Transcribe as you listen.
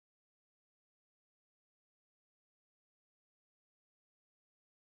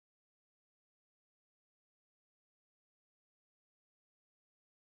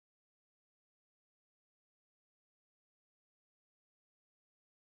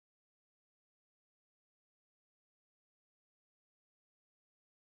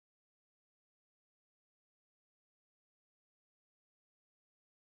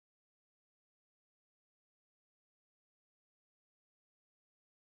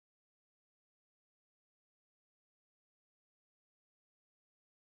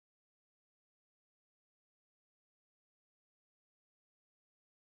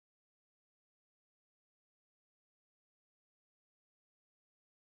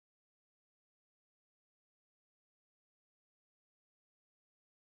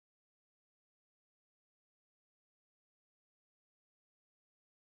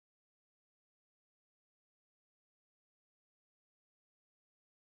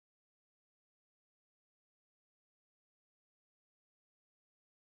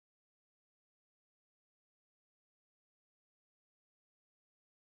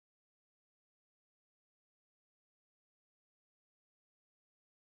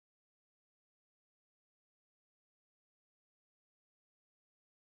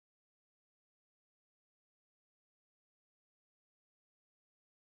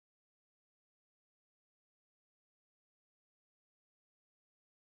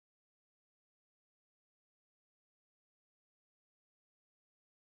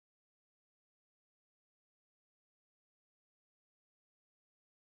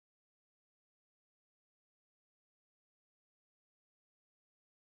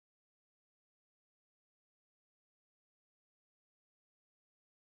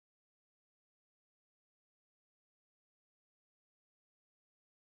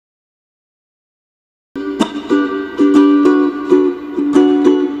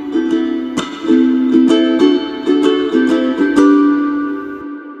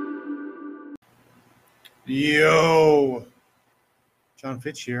John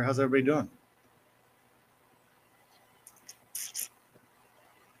Fitch here. How's everybody doing?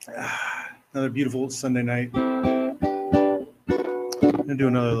 Another beautiful Sunday night. I'm going to do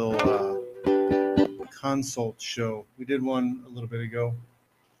another little consult show. We did one a little bit ago.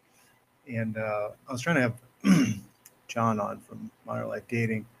 And I was trying to have John on from Modern Life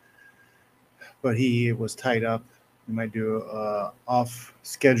Dating, but he was tied up. We might do a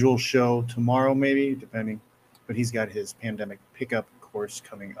off-schedule show tomorrow, maybe, depending. But he's got his pandemic pickup course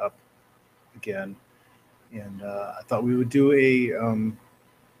coming up again. And I thought we would do a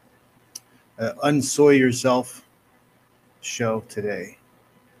Unsoy Yourself show today.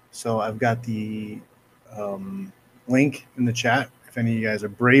 So I've got the link in the chat. If any of you guys are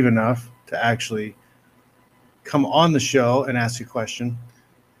brave enough to actually come on the show and ask a question,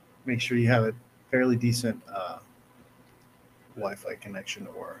 make sure you have a fairly decent Wi-Fi connection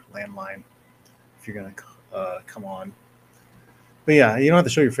or landline if you're going to come on. But yeah, you don't have to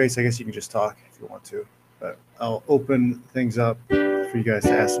show your face. I guess you can just talk if you want to. But I'll open things up for you guys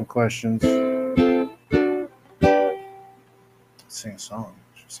to ask some questions. Sing a song.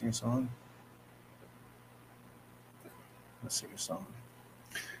 Should we sing a song? Let's sing a song.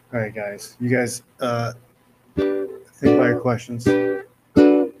 All right, guys. You guys think about your questions. The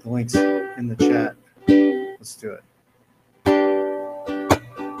link's in the chat. Let's do it.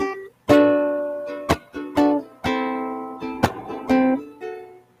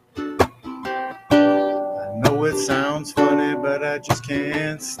 I know it sounds funny, but I just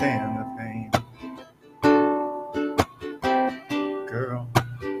can't stand the pain. Girl,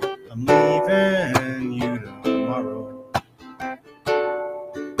 I'm leaving you tomorrow.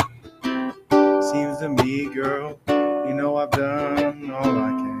 Seems to me, girl, you know I've done all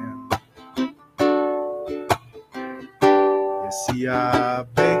I can. You see, I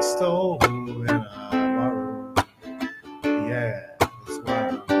begged, stole, and I borrowed. Yeah, that's why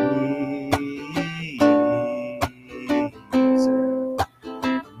I'm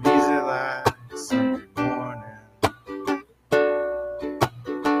easy like Sunday morning.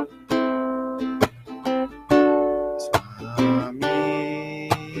 That's why I'm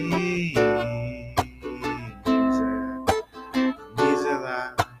easy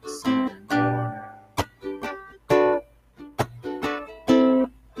like Sunday morning.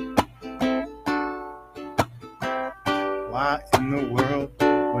 Why in the world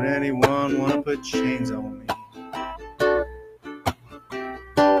would anyone want to put chains on me?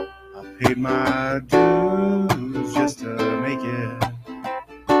 I paid my dues just to make it.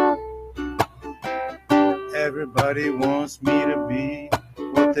 Everybody wants me to be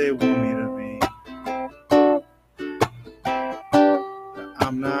what they want me to be. But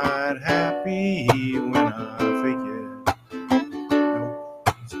I'm not happy when I fake it. Nope,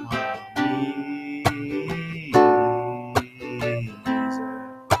 that's why I'm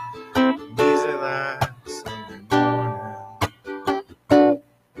easy like Sunday morning.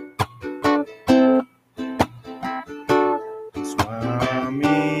 That's why I'm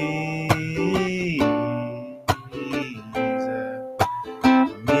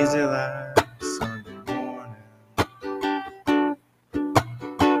easy like Sunday morning.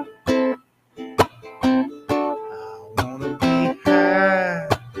 I wanna be high,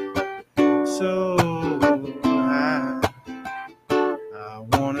 so high. I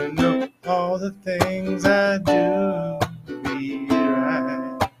wanna know all the things I do to be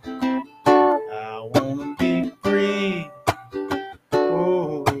right. I wanna be free,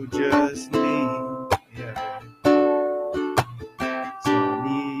 oh, just me, yeah. So I'm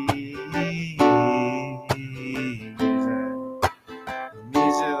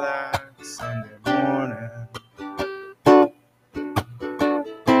easy like Sunday morning.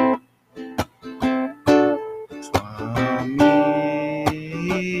 That's why I'm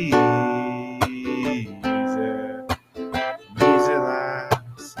easy like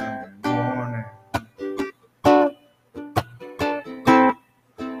Sunday morning.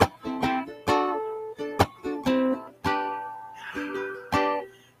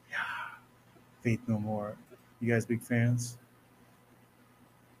 Faith No More. You guys big fans?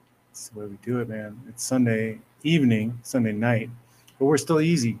 That's the way we do it, man. It's Sunday evening, Sunday night, but we're still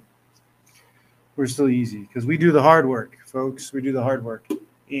easy. We're still easy because we do the hard work, folks. We do the hard work.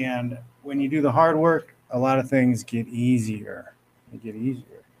 And when you do the hard work, a lot of things get easier. They get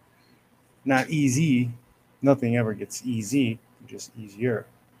easier. Not easy. Nothing ever gets easy, just easier.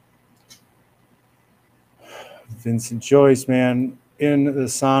 Vincent Joyce, man, in the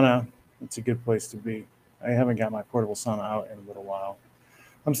sauna. It's a good place to be. I haven't got my portable sauna out in a little while.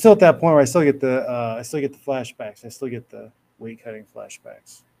 I'm still at that point where I still get the flashbacks. I still get the weight cutting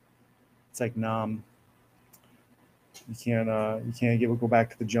flashbacks. It's like Nam. You can't go back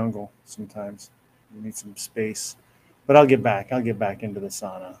to the jungle sometimes. You need some space. But I'll get back. I'll get back into the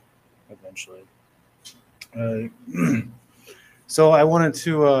sauna eventually. So I wanted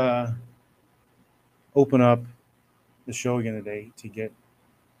to open up the show again today to get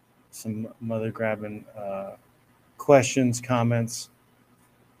some mother grabbing questions, comments.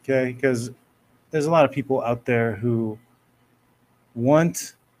 Okay, because there's a lot of people out there who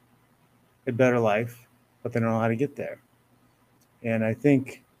want a better life, but they don't know how to get there. And I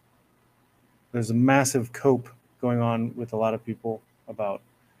think there's a massive cope going on with a lot of people about,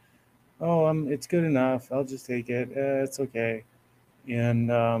 oh, it's good enough. I'll just take it. It's okay. And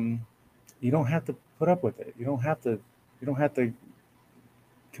you don't have to put up with it. You don't have to. You don't have to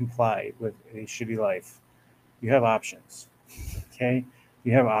comply with a shitty life. You have options. Okay,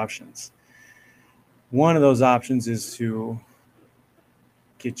 you have options. One of those options is to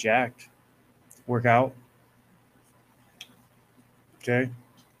get jacked, work out. Okay,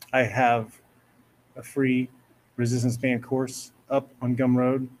 I have a free resistance band course up on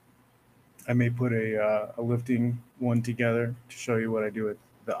Gumroad. I may put a lifting one together to show you what I do with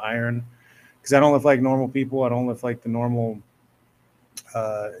the iron, because I don't lift like normal people. I don't lift like the normal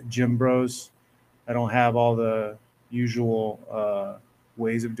gym bros. I don't have all the usual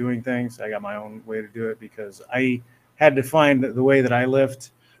ways of doing things. I got my own way to do it because I had to find the way that I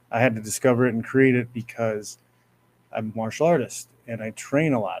lift. I had to discover it and create it because I'm a martial artist and I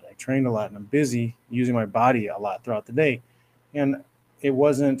train a lot. I train a lot and I'm busy using my body a lot throughout the day. And it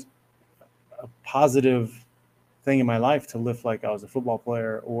wasn't a positive thing in my life to lift like I was a football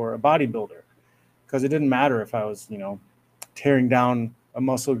player or a bodybuilder, because it didn't matter if I was, tearing down a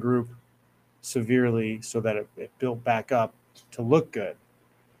muscle group severely so that it built back up to look good.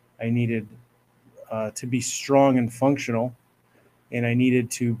 I needed to be strong and functional, and I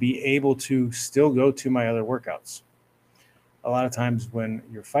needed to be able to still go to my other workouts. A lot of times when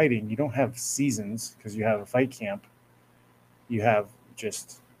you're fighting, you don't have seasons because you have a fight camp. You have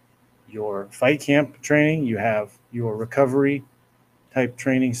just your fight camp training, you have your recovery type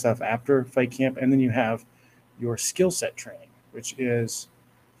training stuff after fight camp, and then you have your skill set training, which is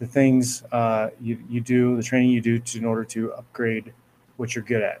the things you do, the training you do in order to upgrade what you're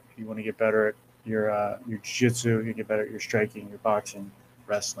good at. You want to get better at your jiu-jitsu, you get better at your striking, your boxing,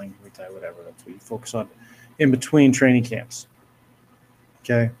 wrestling, Muay Thai, whatever. That's what you focus on in between training camps.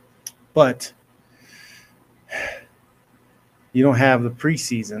 Okay, but you don't have the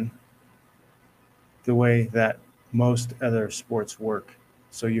preseason the way that most other sports work.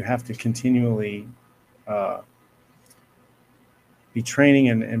 So you have to continually be training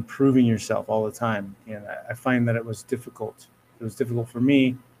and improving yourself all the time. And I find that it was difficult. It was difficult for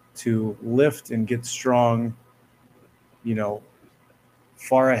me to lift and get strong,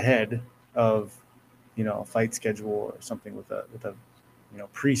 far ahead of, a fight schedule or something with a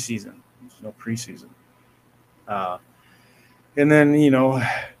preseason. There's no preseason. And then,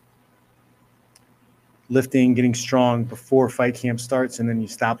 lifting, getting strong before fight camp starts, and then you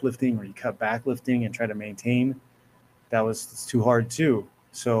stop lifting or you cut back lifting and try to maintain. It's too hard too.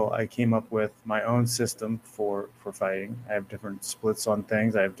 So I came up with my own system for fighting. I have different splits on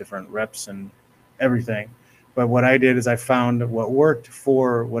things. I have different reps and everything. But what I did is I found what worked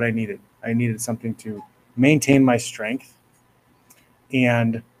for what I needed. I needed something to maintain my strength.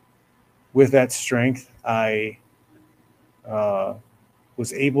 And with that strength, I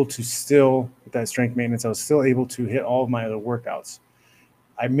was able to still, with that strength maintenance, I was still able to hit all of my other workouts.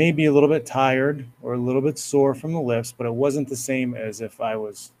 I may be a little bit tired or a little bit sore from the lifts, but it wasn't the same as if I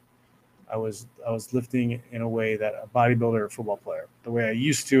was lifting in a way that a bodybuilder or football player, the way I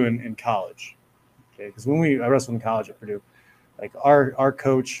used to in college. Okay, because when I wrestled in college at Purdue, like our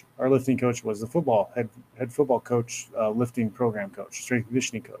coach, our lifting coach was the head football coach, lifting program coach, strength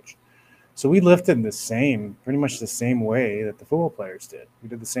conditioning coach. So we lifted pretty much the same way that the football players did. We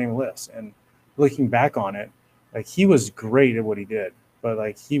did the same lifts. And looking back on it, like, he was great at what he did, but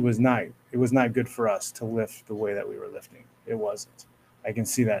like it was not good for us to lift the way that we were lifting. It wasn't. I can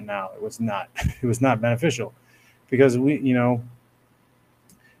see that now. It was not beneficial, because we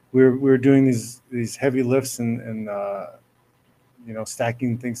were doing these heavy lifts and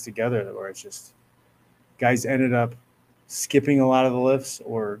stacking things together, where it's just guys ended up skipping a lot of the lifts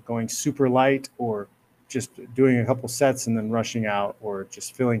or going super light or just doing a couple sets and then rushing out or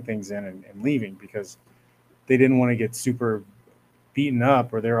just filling things in and leaving because they didn't want to get super beaten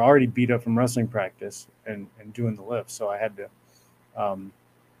up, or they were already beat up from wrestling practice and doing the lift. So I had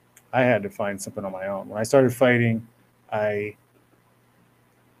to find something on my own. When I started fighting, I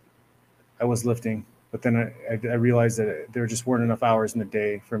was lifting But then I realized that there just weren't enough hours in the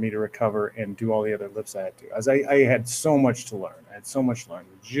day for me to recover and do all the other lifts I had to. As I had so much to learn. I had so much to learn.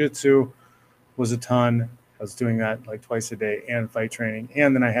 Jiu-jitsu was a ton. I was doing that like twice a day, and fight training.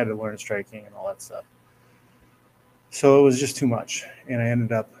 And then I had to learn striking and all that stuff. So it was just too much. And I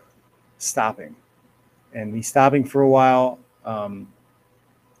ended up stopping. And me stopping for a while,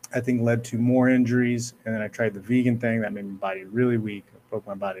 I think led to more injuries. And then I tried the vegan thing. That made my body really weak. It broke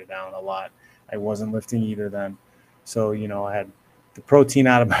my body down a lot. I wasn't lifting either then. So, I had the protein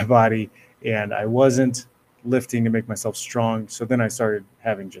out of my body, and I wasn't lifting to make myself strong. So then I started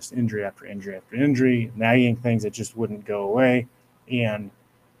having just injury after injury after injury, nagging things that just wouldn't go away. And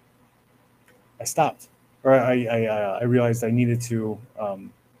I stopped. Or I realized I needed to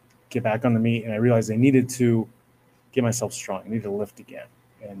get back on the meat, and I realized I needed to get myself strong. I needed to lift again.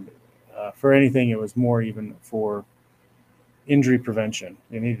 And for anything, it was more even for injury prevention.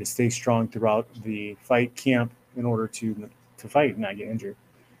 You needed to stay strong throughout the fight camp in order to fight and not get injured.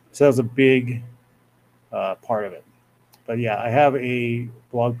 So that was a big part of it. But yeah, I have a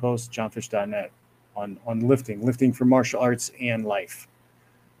blog post, johnfish.net, on lifting for martial arts and life.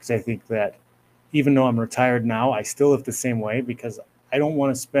 Because I think that even though I'm retired now, I still lift the same way, because I don't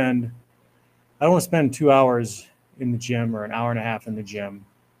want to spend 2 hours in the gym or an hour and a half in the gym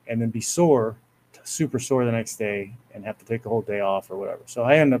and then be super sore the next day and have to take a whole day off or whatever. So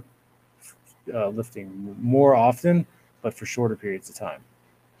I end up lifting more often, but for shorter periods of time.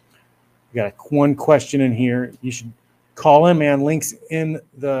 We got one question in here. You should call in, man. Links in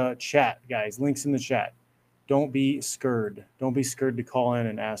the chat, guys. Links in the chat. Don't be scared. Don't be scared to call in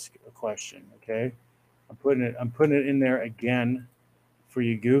and ask a question. Okay, I'm putting it in there again for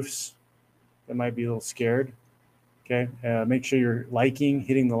you goofs that might be a little scared. Okay, make sure you're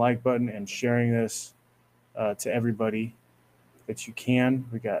hitting the like button, and sharing this to everybody that you can.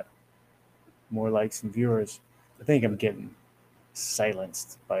 We got more likes and viewers. I think I'm getting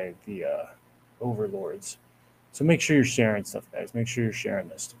silenced by the overlords. So make sure you're sharing stuff, guys. Make sure you're sharing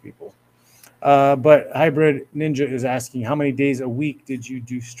this to people. But Hybrid Ninja is asking, how many days a week did you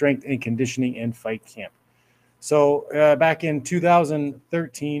do strength and conditioning and fight camp? So back in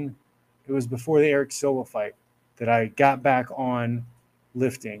 2013, it was before the Eric Silva fight, that I got back on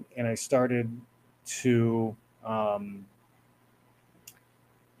lifting, and I started to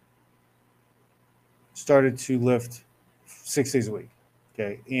lift 6 days a week.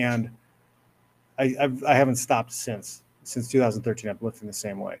 Okay, and I haven't stopped since 2013. I'm lifting the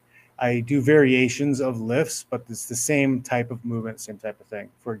same way. I do variations of lifts, but it's the same type of movement, same type of thing.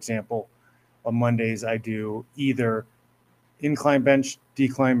 For example, on Mondays I do either incline bench,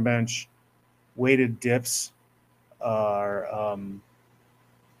 decline bench, weighted dips, or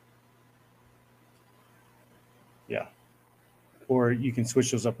or you can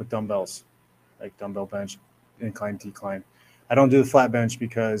switch those up with dumbbells, like dumbbell bench, incline, decline. I don't do the flat bench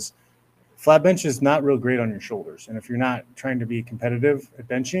because flat bench is not real great on your shoulders. And if you're not trying to be competitive at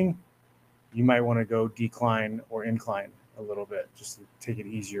benching, you might want to go decline or incline a little bit, just to take it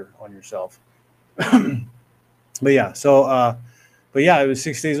easier on yourself. But yeah, it was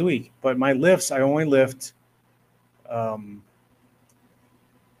 6 days a week. But my lifts, I only lift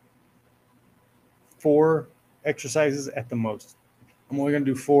 4 exercises at the most. I'm only going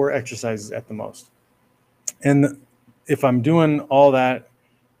to do 4 exercises at the most. And if I'm doing all that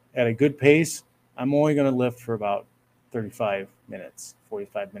at a good pace, I'm only going to lift for about 35 minutes,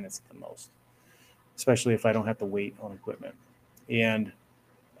 45 minutes at the most, especially if I don't have to wait on equipment. And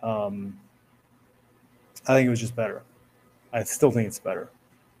I think it was just better. I still think it's better.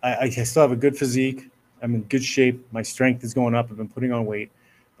 I still have a good physique. I'm in good shape. My strength is going up. I've been putting on weight,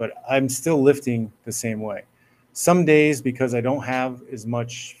 but I'm still lifting the same way. Some days, because I don't have as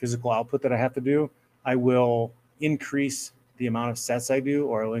much physical output that I have to do, I will increase the amount of sets I do,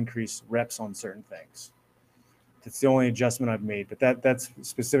 or I'll increase reps on certain things. That's the only adjustment I've made, but that's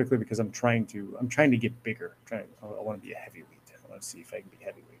specifically because I'm trying to get bigger. I want to be a heavyweight. I want to see if I can be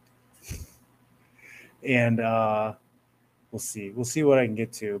heavyweight. And we'll see. We'll see what I can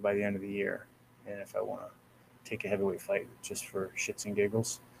get to by the end of the year, and if I want to take a heavyweight fight just for shits and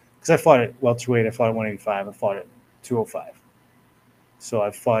giggles. Because I fought at welterweight, I fought at 185, I fought at 205. So I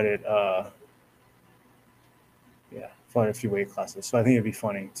fought at fought a few weight classes. So I think it'd be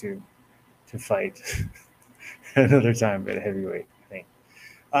funny to fight another time at a heavyweight. I think.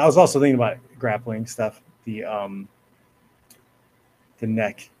 I was also thinking about grappling stuff. The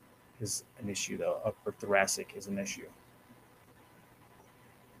neck is an issue, though. Upper thoracic is an issue.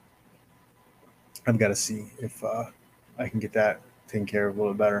 I've got to see if I can get that taken care of a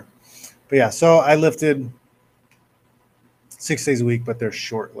little bit better. But yeah, so I lifted 6 days a week, but they're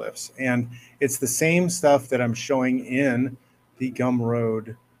short lifts. And it's the same stuff that I'm showing in the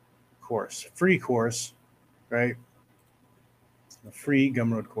Gumroad course, free course, right? A free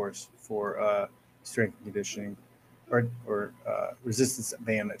Gumroad course for strength and conditioning or resistance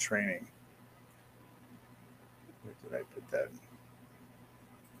band training. Where did I put that?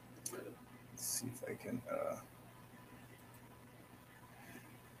 Let's see if I can.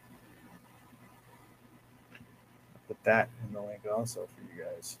 Put that in the link also for you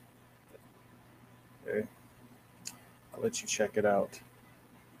guys. Okay, I'll let you check it out.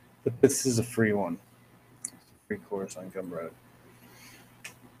 But this is a free one. It's a free course on Gumroad.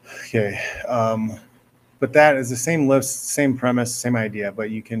 Okay, but that is the same lifts, same premise, same idea,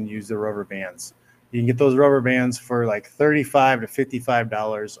 but you can use the rubber bands. You can get those rubber bands for like $35 to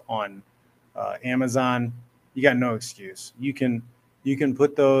 $55 on Amazon. You got no excuse. You can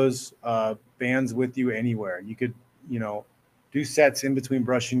put those bands with you anywhere. You could, do sets in between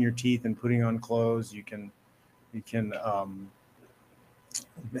brushing your teeth and putting on clothes. You can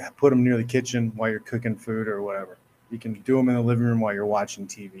put them near the kitchen while you're cooking food or whatever. You can do them in the living room while you're watching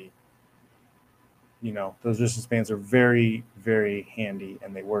TV. Those resistance bands are very, very handy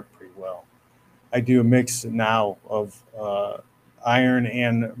and they work pretty well. I do a mix now of iron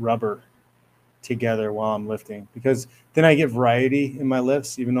and rubber together while I'm lifting, because then I get variety in my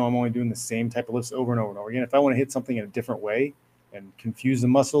lifts, even though I'm only doing the same type of lifts over and over and over again. If I want to hit something in a different way and confuse the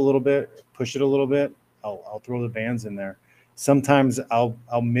muscle a little bit, push it a little bit, I'll throw the bands in there. Sometimes I'll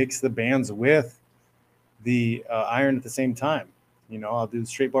mix the bands with the iron at the same time. I'll do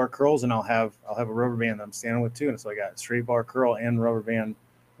straight bar curls and I'll have a rubber band that I'm standing with too. And so I got straight bar curl and rubber band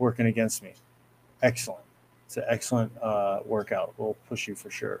working against me. Excellent. It's an excellent workout. We'll push you for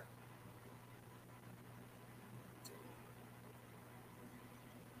sure.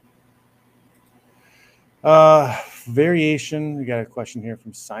 Variation. We got a question here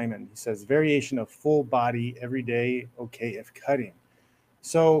from Simon. He says, variation of full body every day. Okay. If cutting.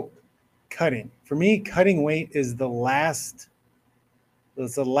 So cutting, for me, cutting weight is the last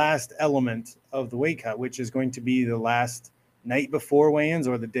element of the weight cut, which is going to be the last night before weigh-ins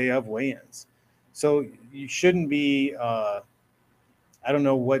or the day of weigh-ins. So you shouldn't be, I don't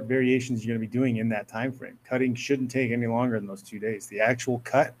know what variations you're going to be doing in that time frame. Cutting shouldn't take any longer than those 2 days. The actual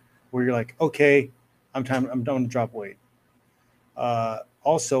cut where you're like, okay, I'm done to drop weight.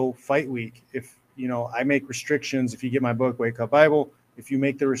 Also, fight week. If, I make restrictions, if you get my book, Weight Cut Bible, if you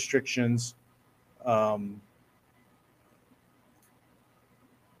make the restrictions, that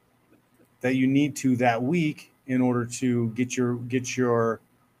you need to that week in order to get your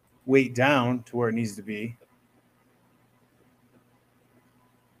weight down to where it needs to be,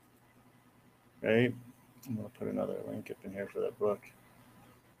 right? I'm going to put another link up in here for that book.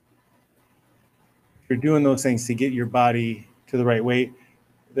 If you're doing those things to get your body to the right weight,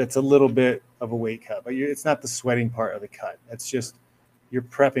 that's a little bit of a weight cut, but it's not the sweating part of the cut. That's just, you're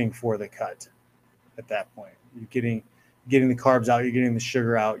prepping for the cut at that point. You're getting the carbs out, you're getting the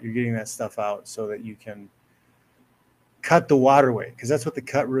sugar out, you're getting that stuff out so that you can cut the water weight, because that's what the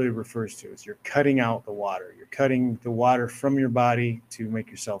cut really refers to, is you're cutting out the water. You're cutting the water from your body to make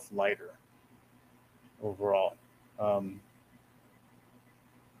yourself lighter overall.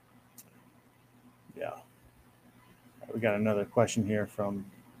 Yeah. We got another question here from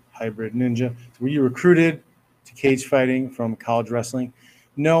Hybrid Ninja. Were you recruited to cage fighting from college wrestling?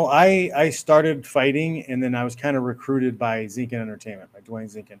 No, I started fighting and then I was kind of recruited by Zinkin Entertainment, by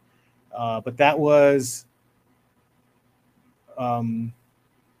Dwayne Zinkin. But that was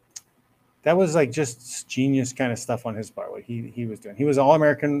like just genius kind of stuff on his part, what he was doing. He was an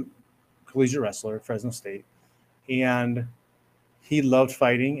All-American collegiate wrestler at Fresno State, and he loved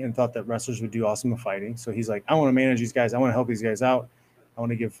fighting and thought that wrestlers would do awesome at fighting. So he's like, I want to manage these guys. I want to help these guys out. I want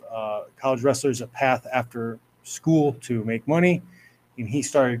to give college wrestlers a path after school to make money. And he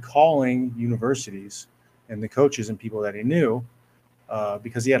started calling universities and the coaches and people that he knew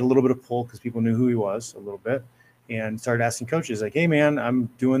because he had a little bit of pull because people knew who he was a little bit, and started asking coaches like, hey, man, I'm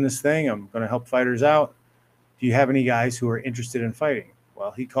doing this thing. I'm going to help fighters out. Do you have any guys who are interested in fighting?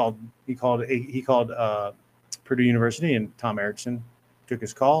 Well, he called Purdue University, and Tom Erickson took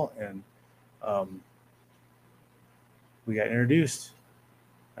his call, and we got introduced.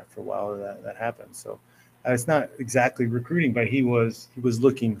 After a while, that happened. So it's not exactly recruiting, but he was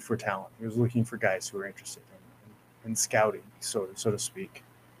looking for talent. He was looking for guys who were interested in scouting, so to speak.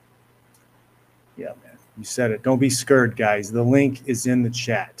 Yeah, man, you said it. Don't be scared, guys. The link is in the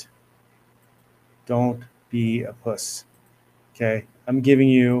chat. Don't be a puss. Okay, I'm giving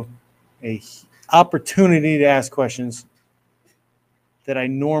you a opportunity to ask questions that I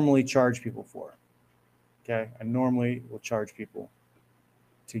normally charge people for. Okay. I normally will charge people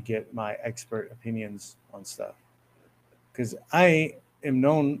to get my expert opinions on stuff because I am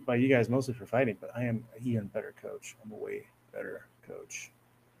known by you guys mostly for fighting, but I am an even better coach. I'm a way better coach.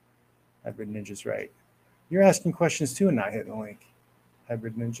 Hybrid Ninja's right. You're asking questions too and not hitting the link.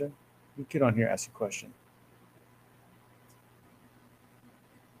 Hybrid Ninja, you get on here, ask a question.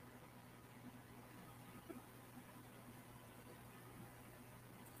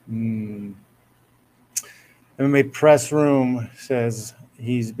 MMA Press Room says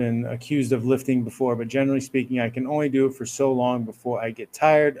he's been accused of lifting before, but generally speaking, I can only do it for so long before I get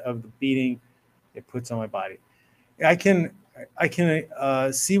tired of the beating it puts on my body. I can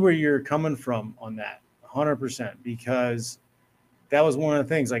see where you're coming from on that 100% because that was one of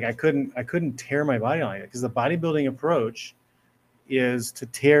the things. Like I couldn't tear my body on it because the bodybuilding approach is to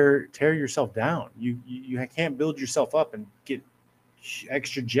tear yourself down. You can't build yourself up and get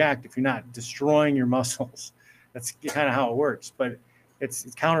extra jacked if you're not destroying your muscles. That's kind of how it works. But it's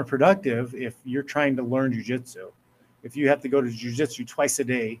counterproductive if you're trying to learn jiu-jitsu. If you have to go to jiu-jitsu twice a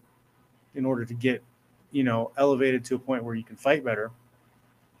day in order to get, elevated to a point where you can fight better,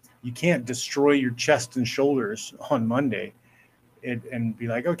 you can't destroy your chest and shoulders on Monday and be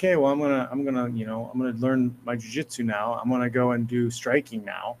like, okay, well, I'm gonna learn my jiu-jitsu now. I'm gonna go and do striking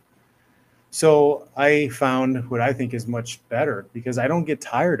now. So I found what I think is much better because I don't get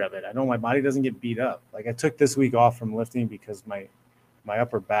tired of it. I know my body doesn't get beat up. Like I took this week off from lifting because my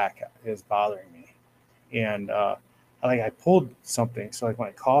upper back is bothering me, and I pulled something. So like when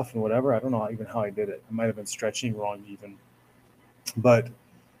I cough and whatever, I don't know even how I did it. I might have been stretching wrong even, but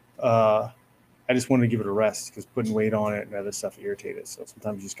I just wanted to give it a rest because putting weight on it and other stuff irritated. So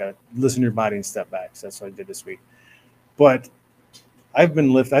sometimes you just gotta listen to your body and step back. So that's what I did this week. But I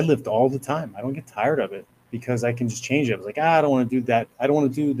lift all the time. I don't get tired of it because I can just change it. I was like, I don't want to do that. I don't want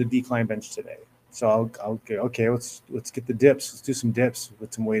to do the decline bench today. So I'll get, okay, let's get the dips. Let's do some dips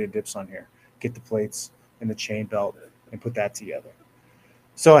with some weighted dips on here. Get the plates and the chain belt and put that together.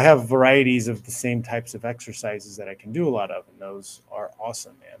 So I have varieties of the same types of exercises that I can do a lot of, and those are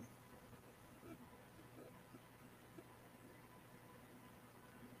awesome, man.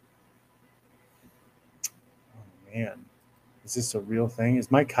 Oh, man. Is this a real thing? Is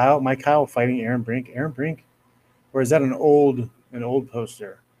Mike Kyle fighting Aaron Brink? Aaron Brink? Or is that an old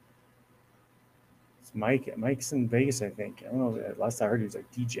poster? It's Mike. Mike's in Vegas, I think. I don't know. Last I heard he was like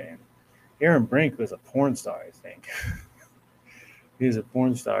DJing. Aaron Brink was a porn star, I think. He was a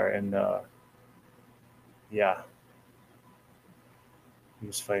porn star, and yeah, he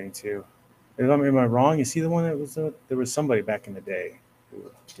was fighting too. Am I wrong? You see the one that was there was somebody back in the day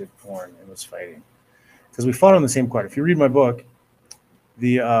who did porn and was fighting because we fought on the same card. If you read my book,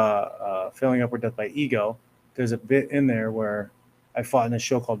 the Failing Upward Death by Ego, there's a bit in there where I fought in a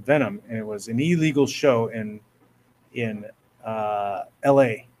show called Venom, and it was an illegal show in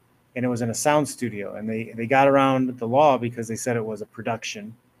L.A. and it was in a sound studio, and they got around the law because they said it was a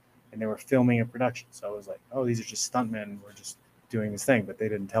production, and they were filming a production. So I was like, oh, these are just stuntmen. We're just doing this thing, but they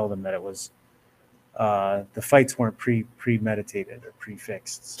didn't tell them that it was the fights weren't premeditated or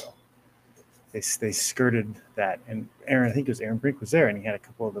prefixed. So they skirted that. And I think it was Aaron Brink was there, and he had a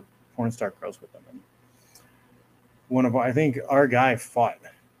couple of the porn star girls with him. And I think our guy fought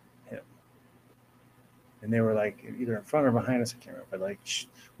him, and they were like either in front or behind us. I can't remember. But like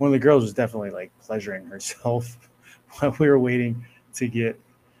one of the girls was definitely like pleasuring herself while we were waiting to get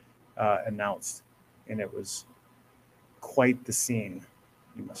announced, and it was quite the scene.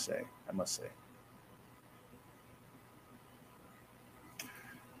 I must say.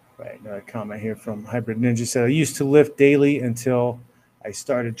 Right, another comment here from Hybrid Ninja said, I used to lift daily until I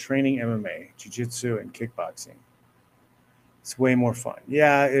started training MMA, jiu-jitsu, and kickboxing. It's way more fun.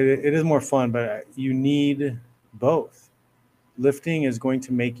 Yeah, it is more fun, but you need both. Lifting is going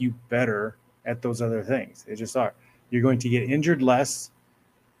to make you better at those other things. They just are. You're going to get injured less.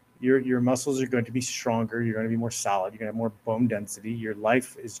 Your muscles are going to be stronger. You're going to be more solid. You're going to have more bone density. Your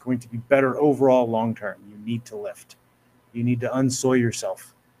life is going to be better overall long term. You need to lift. You need to unsoy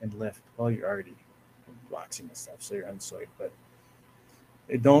yourself and lift. Well, you're already boxing and stuff, so you're unsoyed. But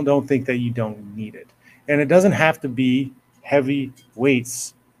don't think that you don't need it. And it doesn't have to be heavy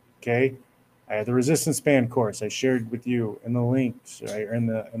weights. Okay, I have the resistance band course I shared with you in the links, right, or in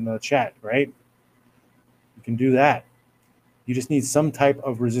the chat, right? You can do that. You just need some type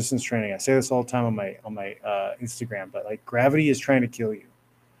of resistance training. I say this all the time on my Instagram, but like gravity is trying to kill you.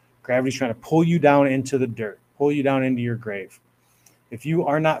 Gravity's trying to pull you down into the dirt, pull you down into your grave. If you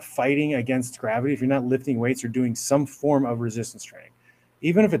are not fighting against gravity, if you're not lifting weights or doing some form of resistance training,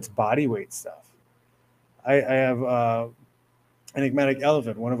 even if it's body weight stuff. I have Enigmatic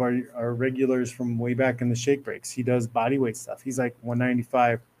Elephant, one of our regulars from way back in the Shake Breaks. He does body weight stuff. He's like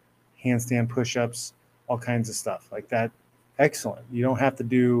 195, handstand push-ups, all kinds of stuff like that. Excellent. You don't have to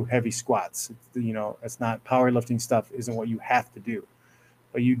do heavy squats. It's not powerlifting stuff. Isn't what you have to do,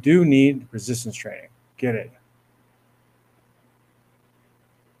 but you do need resistance training. Get it?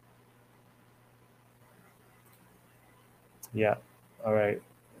 Yeah. All right.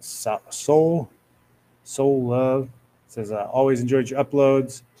 Soul Love says, always enjoyed your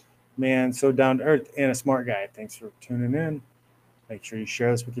uploads. Man, so down to earth and a smart guy. Thanks for tuning in. Make sure you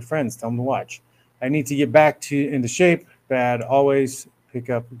share this with your friends. Tell them to watch. I need to get back into shape. Bad. Always pick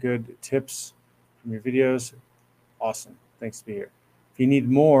up good tips from your videos. Awesome. Thanks to be here. If you need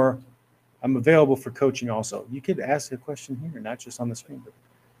more, I'm available for coaching also. You could ask a question here, not just on the screen, but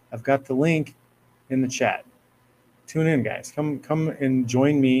I've got the link in the chat. Tune in, guys. Come and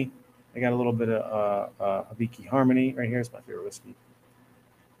join me. I got a little bit of Habiki Harmony right here. It's my favorite whiskey.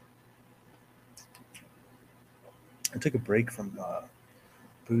 I took a break from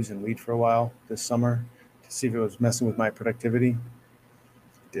booze and weed for a while this summer to see if it was messing with my productivity.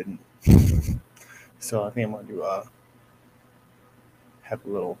 It didn't. So I think I'm going to have a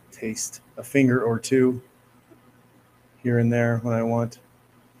little taste, a finger or two here and there when I want.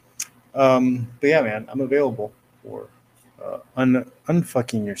 But yeah, man, I'm available for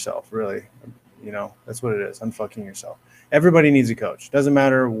unfucking yourself, really. That's what it is, unfucking yourself. Everybody needs a coach. Doesn't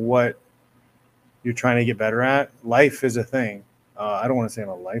matter what you're trying to get better at. Life is a thing. I don't want to say I'm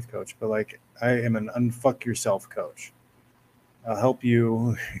a life coach, but like I am an unfuck yourself coach. I'll help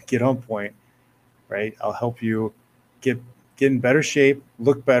you get on point, right? I'll help you get in better shape,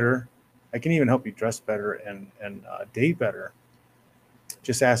 look better. I can even help you dress better and date better.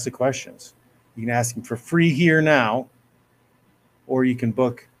 Just ask the questions. You can ask them for free here now, or you can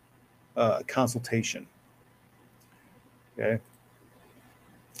book a consultation. Okay.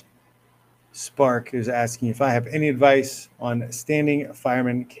 Spark is asking if I have any advice on standing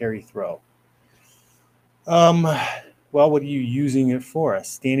fireman carry throw. Well, what are you using it for? A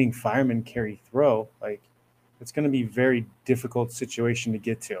standing fireman carry throw? Like, it's going to be a very difficult situation to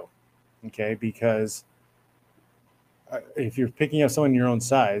get to, okay? Because if you're picking up someone your own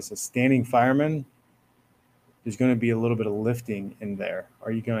size, a standing fireman, there's going to be a little bit of lifting in there.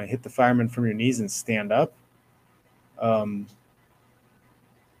 Are you going to hit the fireman from your knees and stand up?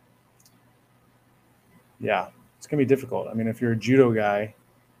 Yeah, it's going to be difficult. I mean, if you're a judo guy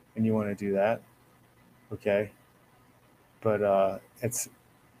and you want to do that, okay. But it's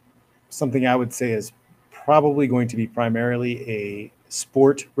something I would say is probably going to be primarily a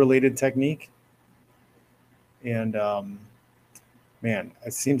sport-related technique. And, man,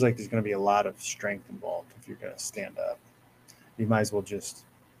 it seems like there's going to be a lot of strength involved if you're going to stand up. You might as well just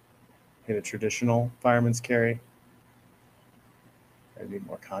hit a traditional fireman's carry. I need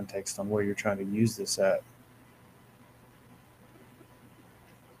more context on where you're trying to use this at.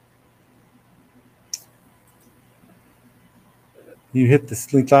 You hit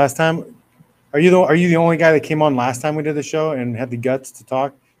this link last time. Are you the only guy that came on last time we did the show and had the guts to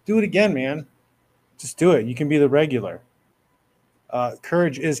talk? Do it again, man. Just do it. You can be the regular.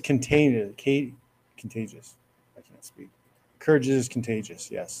 Courage is contagious. Contagious. I can't speak. Courage is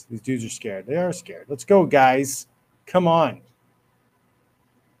contagious. Yes, these dudes are scared. They are scared. Let's go, guys. Come on.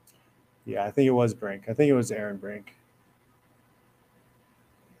 Yeah, I think it was Brink. I think it was Aaron Brink.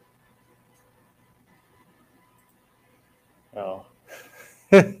 Oh.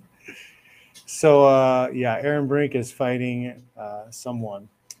 So, yeah, Aaron Brink is fighting someone.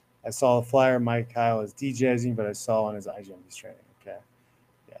 I saw a flyer. Mike Kyle is DJing, but I saw on his IGN he's training. Okay.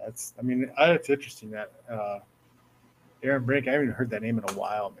 Yeah, it's interesting that Aaron Brink, I haven't heard that name in a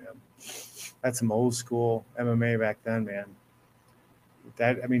while, man. That's some old school MMA back then, man.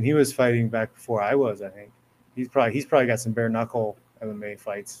 He was fighting back before I was, I think. He's probably got some bare knuckle MMA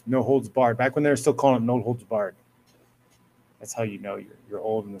fights. No holds barred. Back when they were still calling it no holds barred. That's how you know you're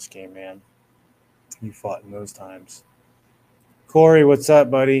old in this game, man. You fought in those times. Corey, what's up,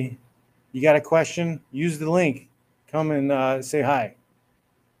 buddy? You got a question? Use the link. Come and say hi.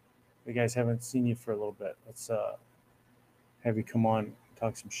 You guys haven't seen you for a little bit. Let's have you come on,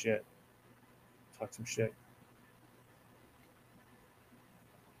 talk some shit. Let's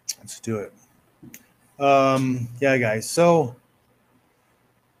do it. Yeah, guys. So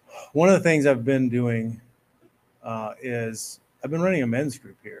one of the things I've been doing is I've been running a men's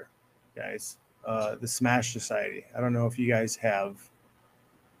group here, guys. The Smash Society. I don't know if you guys have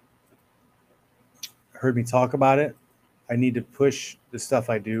heard me talk about it. I need to push the stuff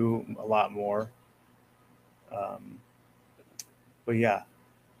I do a lot more. But yeah,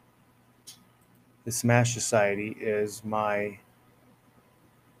 the Smash Society is my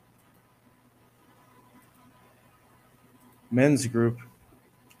men's group.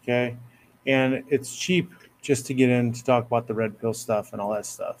 Okay. And it's cheap just to get in to talk about the red pill stuff and all that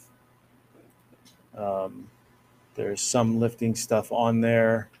stuff. There's some lifting stuff on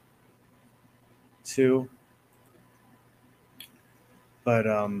there too. But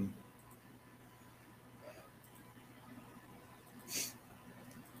I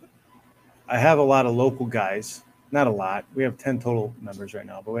have a lot of local guys. Not a lot. We have 10 total members right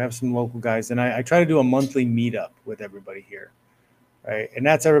now, but we have some local guys. And I try to do a monthly meetup with everybody here. Right. And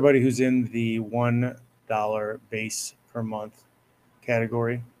that's everybody who's in the $1 base per month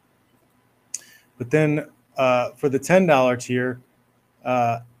category. But then for the $10 tier,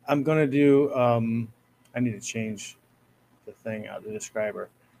 I'm going to do, I need to change the thing out, the describer,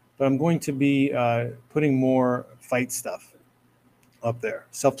 but I'm going to be putting more fight stuff up there,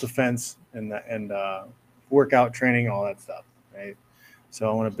 self-defense and workout training, all that stuff. Right. So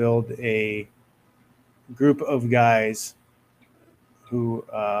I want to build a group of guys who,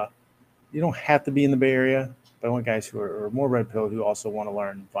 you don't have to be in the Bay Area, but I want guys who are more red pill who also want to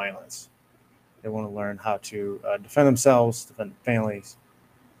learn violence. They want to learn how to defend themselves, defend families,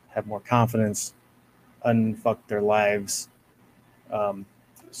 have more confidence, unfuck their lives.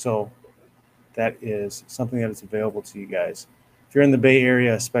 So that is something that is available to you guys. If you're in the Bay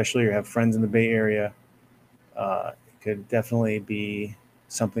Area, especially, or have friends in the Bay Area, it could definitely be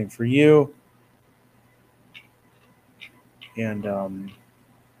something for you. And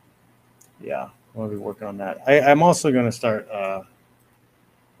yeah, I'm going to be working on that. I'm also going to start a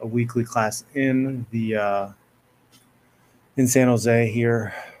weekly class in the in San Jose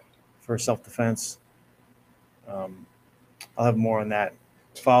here for self-defense. I'll have more on that.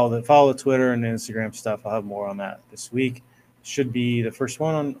 Follow the Twitter and Instagram stuff. I'll have more on that this week. Should be the first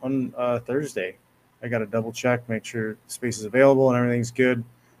one on Thursday. I got to double check, make sure space is available and everything's good.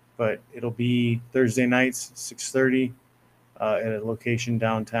 But it'll be Thursday nights, 6:30, at a location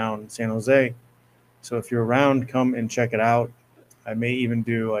downtown San Jose. So if you're around, come and check it out. I may even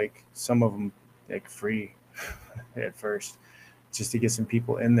do like some of them like free at first, just to get some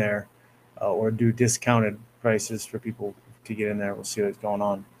people in there, or do discounted prices for people to get in there. We'll see what's going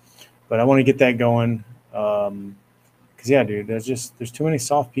on. But I want to get that going. Because yeah, dude, there's too many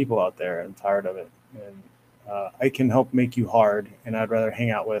soft people out there. I'm tired of it. And I can help make you hard, and I'd rather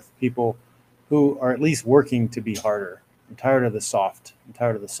hang out with people who are at least working to be harder. I'm tired of the soft. I'm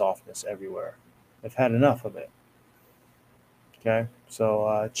tired of the softness everywhere. I've had enough of it. Okay,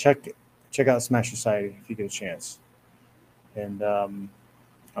 so check out Smash Society if you get a chance, and I'm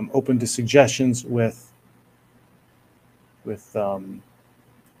open to suggestions with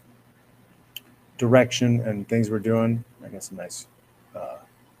direction and things we're doing. I got some nice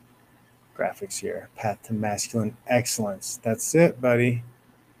graphics here. Path to masculine excellence. That's it, buddy.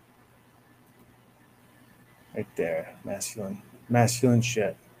 Right there, masculine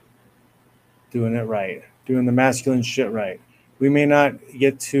shit. Doing it right. Doing the masculine shit right. We may not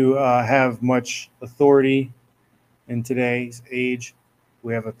get to have much authority in today's age.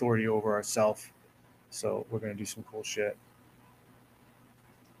 We have authority over ourselves. So we're going to do some cool shit.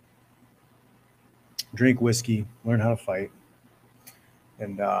 Drink whiskey, learn how to fight,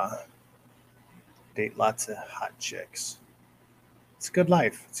 and date lots of hot chicks. It's a good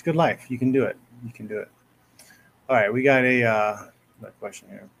life. It's a good life. You can do it. You can do it. All right, we got a question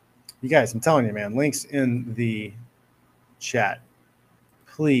here. You guys, I'm telling you, man, links in the chat.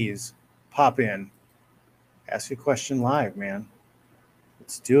 Please pop in. Ask a question live, man.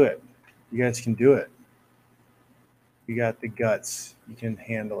 Let's do it. You guys can do it. You got the guts. You can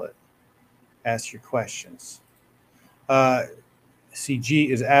handle it. Ask your questions. CG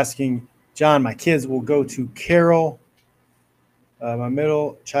is asking, John, my kids will go to Carroll. My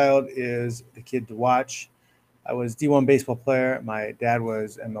middle child is the kid to watch. I was D1 baseball player. My dad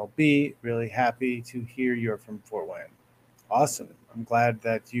was MLB. Really happy to hear you're from Fort Wayne. Awesome. I'm glad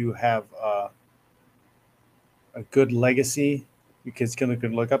that you have a good legacy your kids can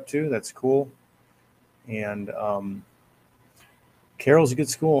look up to. That's cool. And Carroll's a good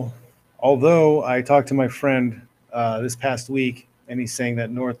school. Although I talked to my friend this past week, and he's saying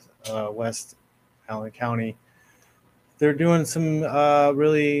that Northwest Allen County, they're doing some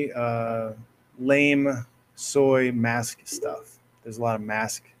really lame soy mask stuff. There's a lot of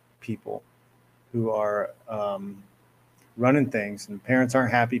mask people who are running things, and parents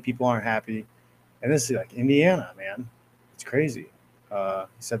aren't happy, people aren't happy. And this is like Indiana, man. It's crazy. He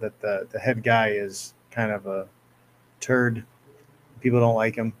said that the head guy is kind of a turd. People don't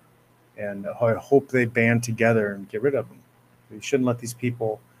like him. And I hope they band together and get rid of him. You shouldn't let these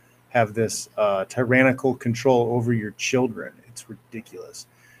people have this tyrannical control over your children. It's ridiculous.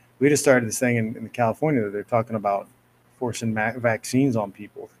 We just started this thing in California that they're talking about forcing vaccines on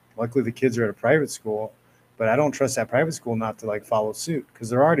people. Luckily, the kids are at a private school, but I don't trust that private school not to like follow suit because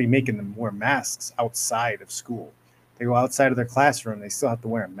they're already making them wear masks outside of school. They go outside of their classroom, they still have to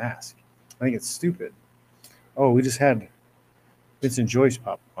wear a mask. I think it's stupid. Oh, we just had Vincent Joyce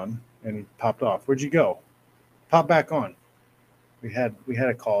pop on, and he popped off. Where'd you go? Pop back on. We had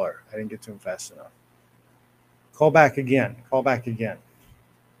a caller. I didn't get to him fast enough. Call back again. Call back again.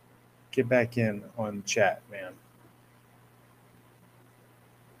 Get back in on chat, man.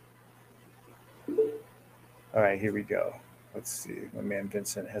 All right, here we go. Let's see. My man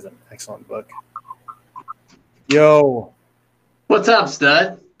Vincent has an excellent book. Yo. What's up,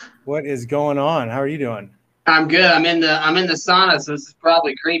 stud? What is going on? How are you doing? I'm good. I'm in the sauna, so this is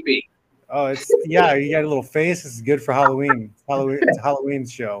probably creepy. Oh, you got a little face. This is good for Halloween. It's a Halloween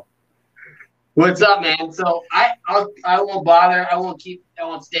show. What's up, man? So I won't bother. I won't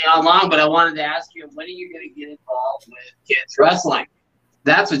stay on long, but I wanted to ask you, when are you going to get involved with kids wrestling?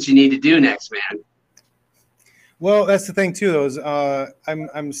 That's what you need to do next, man. Well, that's the thing too.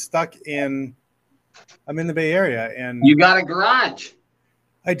 I'm stuck I'm in the Bay Area, and you got a garage.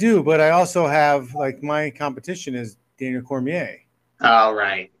 I do, but I also have like my competition is Daniel Cormier. Oh,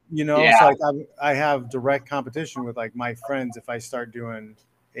 right. Yeah. So like I have direct competition with like my friends if I start doing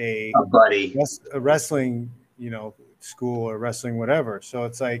a wrestling, school or wrestling whatever. So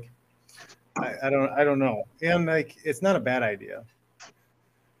it's like I don't know, and like it's not a bad idea.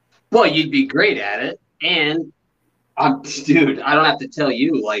 Well, you'd be great at it, and dude, I don't have to tell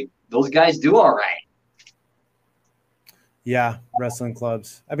you, like those guys do all right. Yeah, wrestling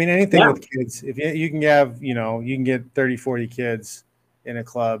clubs. I mean, anything with kids. If you can have, you can get 30, 40 kids in a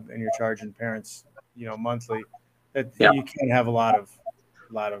club, and you're charging parents, monthly. You can have a lot of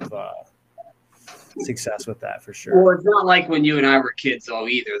success with that for sure. Well, it's not like when you and I were kids, though.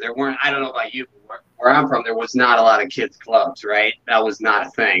 Either there weren't. I don't know about you, but where I'm from, there was not a lot of kids clubs, right? That was not a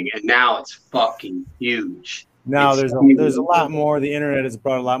thing, and now it's fucking huge. Now there's a lot more. The internet has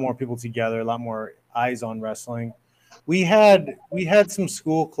brought a lot more people together, a lot more eyes on wrestling. We had some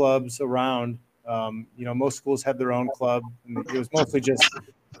school clubs around. Most schools had their own club, and it was mostly just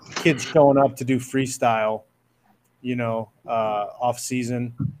kids showing up to do freestyle, off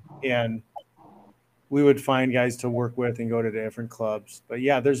season, and we would find guys to work with and go to different clubs. But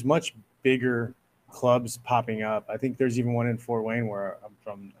yeah, there's much bigger clubs popping up. I think there's even one in Fort Wayne where I'm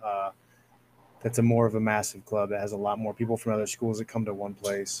from. That's a more of a massive club that has a lot more people from other schools that come to one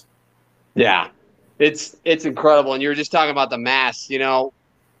place. Yeah. It's incredible. And you were just talking about the masks.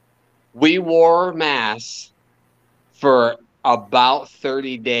 We wore masks for about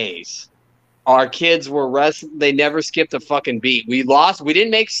 30 days. Our kids were wrestling. They never skipped a fucking beat. We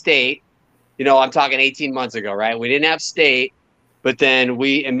didn't make state. I'm talking 18 months ago, right? We didn't have state, but then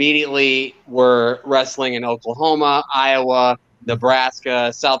we immediately were wrestling in Oklahoma, Iowa,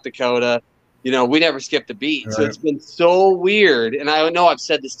 Nebraska, South Dakota. We never skipped a beat. Right. So it's been so weird. And I know I've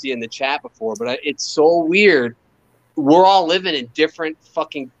said this to you in the chat before, but it's so weird. We're all living in different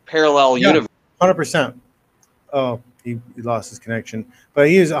fucking parallel universes. 100%. Oh, he lost his connection. But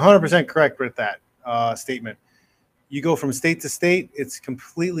he is 100% correct with that statement. You go from state to state, it's a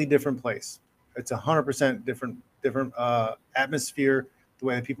completely different place. It's 100% different atmosphere, the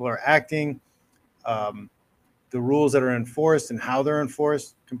way that people are acting. The rules that are enforced and how they're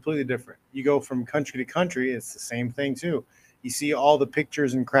enforced, completely different. You go from country to country, it's the same thing too. You see all the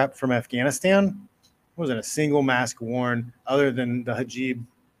pictures and crap from Afghanistan, there wasn't a single mask worn other than the hijab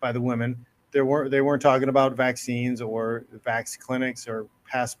by the women. They weren't talking about vaccines or vax clinics or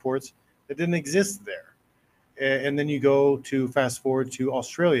passports. That didn't exist there. And then you go to fast forward to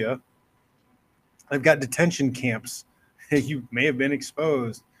Australia. They've got detention camps. You may have been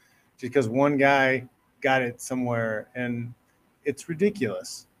exposed just because one guy got it somewhere, and it's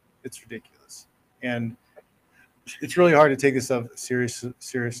ridiculous. And it's really hard to take this up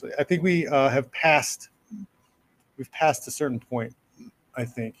seriously. I think we've passed a certain point, I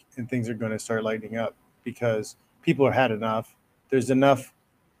think, and things are going to start lightening up because people have had enough. There's enough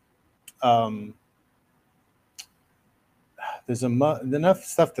enough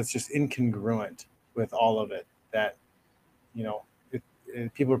stuff that's just incongruent with all of it that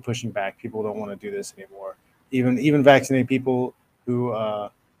people are pushing back. People don't want to do this anymore. Even vaccinated people who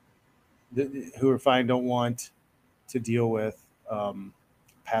are fine don't want to deal with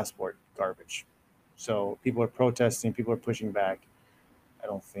passport garbage. So people are protesting. People are pushing back. I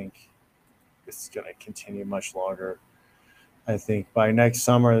don't think it's going to continue much longer. I think by next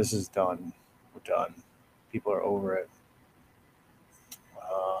summer, this is done. We're done. People are over it.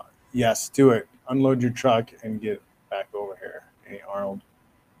 Yes, do it. Unload your truck and get back over here. Hey, Arnold.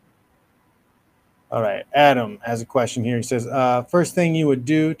 All right. Adam has a question here. He says, first thing you would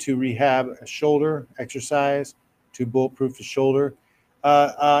do to rehab a shoulder exercise to bulletproof the shoulder.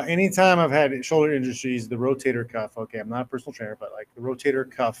 Anytime I've had shoulder injuries, the rotator cuff. Okay, I'm not a personal trainer, but like the rotator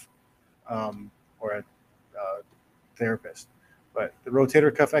cuff, or a therapist. But the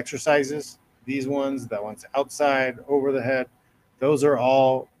rotator cuff exercises, these ones, that one's outside, over the head, those are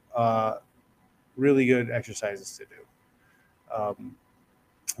all really good exercises to do,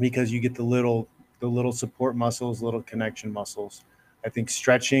 because you get the little support muscles, little connection muscles. I think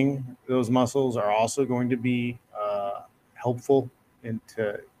stretching those muscles are also going to be helpful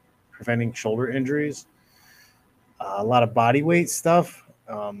into preventing shoulder injuries. A lot of body weight stuff.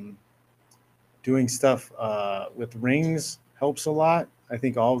 Doing stuff with rings helps a lot. I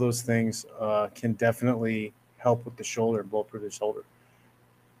think all of those things can definitely help with the shoulder, bulletproof the shoulder.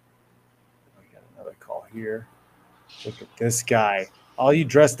 I got another call here. Look at this guy. All you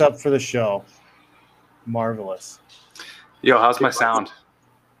dressed up for the show. Marvelous. Yo, how's my sound?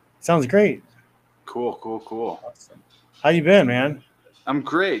 Sounds great. Cool. Awesome. How you been, man? I'm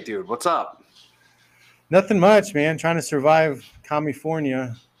great, dude. What's up? Nothing much, man. Trying to survive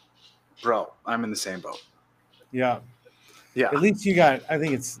California. Bro, I'm in the same boat. Yeah. Yeah. At least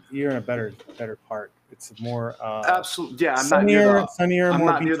you're in a better part. It's more absolutely. Yeah, I'm sunnier, I'm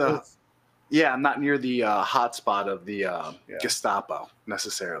more not near the beaches. Yeah, I'm not near the hot spot of the Gestapo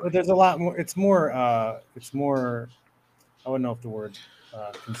necessarily. But there's a lot more. It's more. I wouldn't know if the word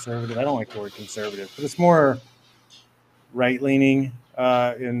conservative. I don't like the word conservative, but it's more right leaning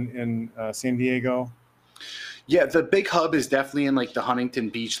in San Diego. Yeah, the big hub is definitely in like the Huntington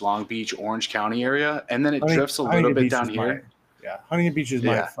Beach, Long Beach, Orange County area, and then it drifts a little bit down here. Huntington Beach is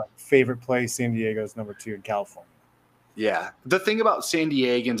my favorite place. San Diego is number 2 in California. Yeah, the thing about San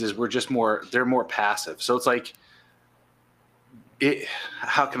Diegans is they're more passive. So it's like,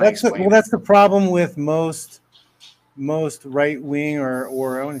 how can I explain? That's the problem with most right wing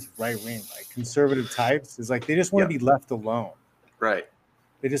or I want to say right wing, like conservative types, is like they just want to be left alone. Right.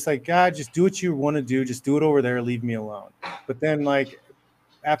 They just like, God, just do what you want to do. Just do it over there. Leave me alone. But then, like,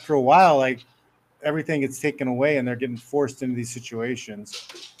 after a while, like, everything gets taken away and they're getting forced into these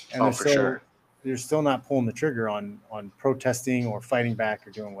situations. And they're still not pulling the trigger on protesting or fighting back or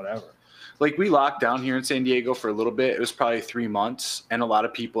doing whatever. Like, we locked down here in San Diego for a little bit. It was probably 3 months. And a lot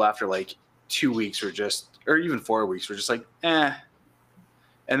of people after like 2 weeks or even 4 weeks were just like, eh.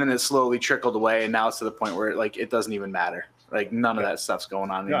 And then it slowly trickled away. And now it's to the point where it doesn't even matter. Like, none of that stuff's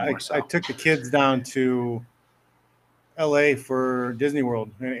going on anymore. I took the kids down to LA for Disney World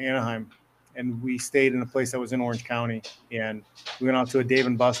in Anaheim, and we stayed in a place that was in Orange County, and we went out to a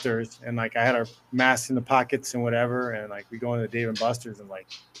Dave & Buster's, and like I had our masks in the pockets and whatever, and like we go into Dave & Buster's and like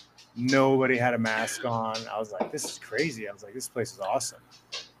nobody had a mask on. I was like, this is crazy. I was like, this place is awesome.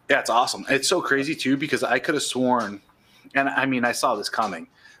 Yeah, it's awesome. It's so crazy too, because I could have sworn, and I mean, I saw this coming,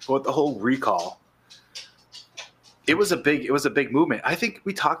 but with the whole recall, it was a big movement. I think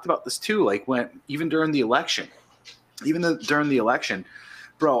we talked about this too, like even during the election,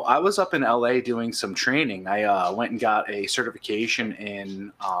 bro, I was up in LA doing some training. I went and got a certification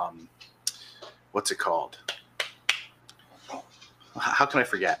in, what's it called? How can I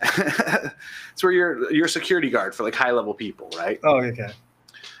forget? It's where you're a security guard for like high level people, right? Oh, okay.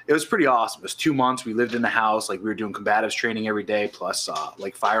 It was pretty awesome. It was 2 months. We lived in the house. Like, we were doing combatives training every day, plus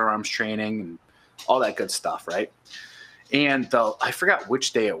like firearms training and all that good stuff, right? And I forgot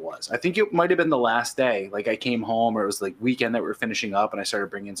which day it was. I think it might have been the last day. Like, I came home, or it was like weekend that we were finishing up, and I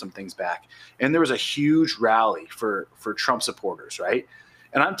started bringing some things back. And there was a huge rally for Trump supporters, right?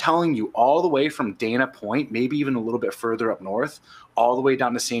 And I'm telling you, all the way from Dana Point, maybe even a little bit further up north, all the way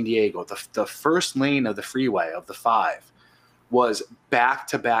down to San Diego, the first lane of the freeway of the 5 was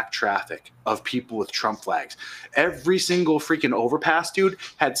back-to-back traffic of people with Trump flags. Every single freaking overpass, dude,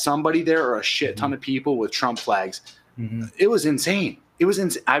 had somebody there or a shit ton of people with Trump flags. Mm-hmm. It was insane.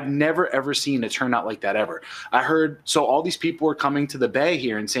 I've never, ever seen a turnout like that ever. I heard, so all these people were coming to the Bay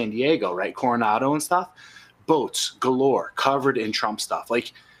here in San Diego, right? Coronado and stuff. Boats galore, covered in Trump stuff.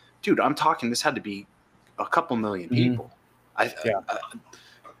 Like, dude, I'm talking, this had to be a couple million people.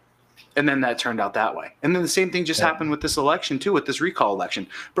 And then that turned out that way. And then the same thing just happened with this election too, with this recall election.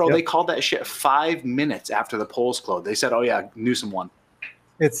 Bro, they called that shit 5 minutes after the polls closed. They said, oh yeah, Newsom won.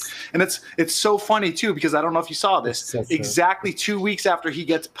 It's so funny too, because I don't know if you saw this. Exactly 2 weeks after he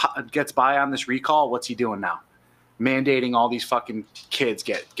gets by on this recall, what's he doing now? Mandating all these fucking kids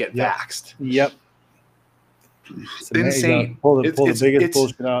get vaxxed. Yep. It's insane. Pull the biggest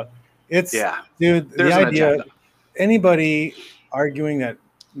bullshit out. Dude, the idea, anybody arguing that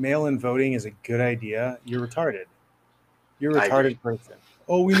mail-in voting is a good idea, you're retarded. You're a retarded person.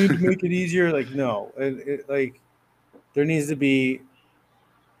 oh, we need to make it easier. Like, no, like there needs to be,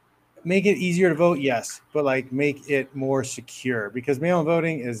 make it easier to vote. Yes. But like make it more secure, because mail-in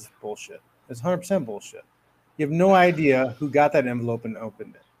voting is bullshit. It's 100% bullshit. You have no idea who got that envelope and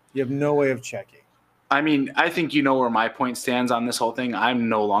opened it. You have no way of checking. I mean, I think you know where my point stands on this whole thing. I'm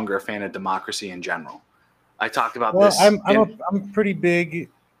no longer a fan of democracy in general. I talked about this. I'm pretty big.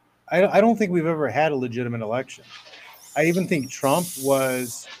 I don't think we've ever had a legitimate election. I even think Trump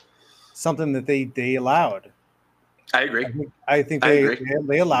was something that they allowed. I agree. I think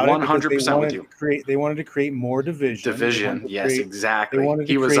they allowed 100% with you. They wanted to create more division. Division, yes, exactly. They wanted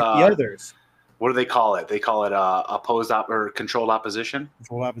to create the others. What do they call it? They call it opposed or controlled opposition.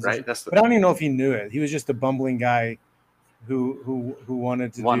 Controlled opposition. Right. But I don't even know if he knew it. He was just a bumbling guy who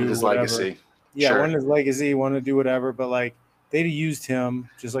wanted to do his whatever. legacy. Yeah, sure. wanted his legacy, wanted to do whatever. But like they used him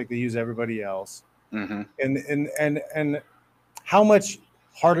just like they use everybody else. Mm-hmm. And how much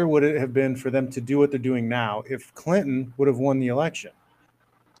harder would it have been for them to do what they're doing now if Clinton would have won the election?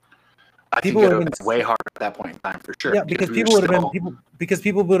 I think it would have been way harder at that point in time for sure. Yeah, because people would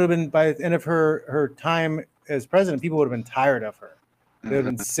have been by the end of her time as president, people would have been tired of her. They would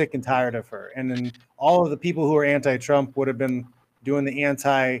have been sick and tired of her. And then all of the people who are anti-Trump would have been doing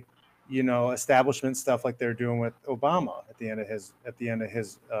the establishment stuff like they're doing with Obama at the end of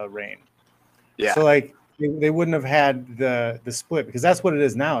his reign. Yeah. So like they wouldn't have had the split, because that's what it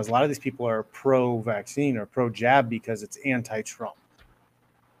is now. Is a lot of these people are pro-vaccine or pro-jab because it's anti-Trump.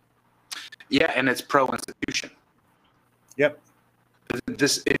 Yeah, and it's pro-institution. Yep.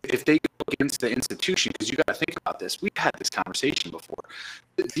 If they go against the institution, because you got to think about this. We've had this conversation before.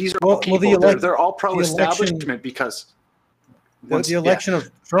 These are all people. They're all pro-establishment because the election of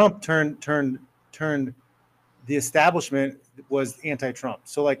Trump turned the establishment was anti-Trump.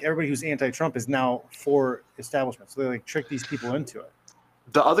 So like everybody who's anti-Trump is now for establishment. So they like trick these people into it.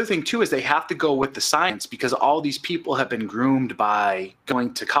 The other thing too is they have to go with the science, because all these people have been groomed by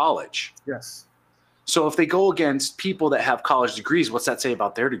going to college. Yes. So if they go against people that have college degrees, what's that say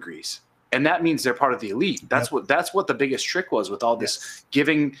about their degrees? And that means they're part of the elite. That's what the biggest trick was with all this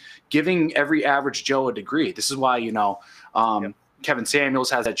giving every average Joe a degree. This is why, Kevin Samuels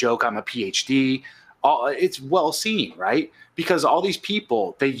has that joke, I'm a PhD. It's well seen, right? Because all these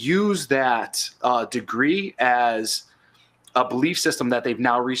people, they use that degree as a belief system that they've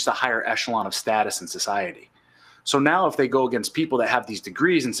now reached a higher echelon of status in society. So now if they go against people that have these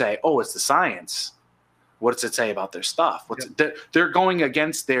degrees and say, oh, it's the science, what does it say about their stuff? They're going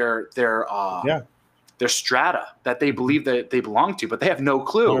against their strata that they believe that they belong to, but they have no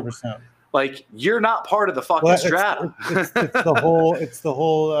clue. 100%. Like, you're not part of the fucking strata. It's the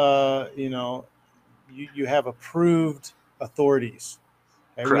whole, you have approved authorities.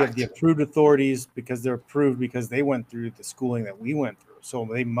 Okay? We have the approved authorities because they're approved because they went through the schooling that we went through. So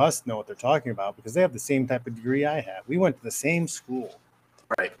they must know what they're talking about because they have the same type of degree I have. We went to the same school.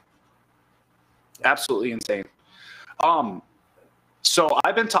 Right. Absolutely insane. So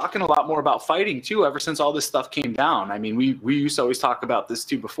I've been talking a lot more about fighting too ever since all this stuff came down. I mean, we used to always talk about this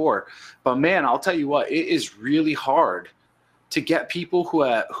too before, but man, I'll tell you what, it is really hard to get people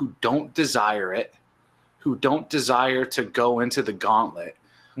who don't desire it, who don't desire to go into the gauntlet,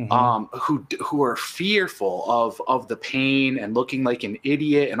 who are fearful of the pain and looking like an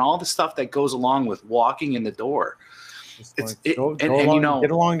idiot and all the stuff that goes along with walking in the door. Get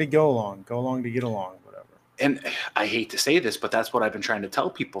along to go along, whatever. And I hate to say this, but that's what I've been trying to tell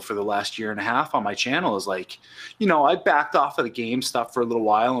people for the last year and a half on my channel is like, I backed off of the game stuff for a little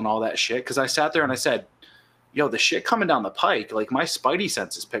while and all that shit because I sat there and I said, the shit coming down the pike, like my spidey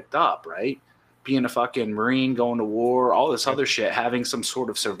senses picked up, right? Being a fucking Marine, going to war, all this other shit, having some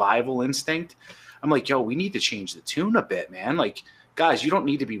sort of survival instinct. I'm like, we need to change the tune a bit, man. Like, guys, you don't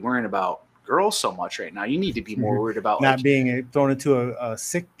need to be worrying about girls so much right now. You need to be more worried about not being thrown into a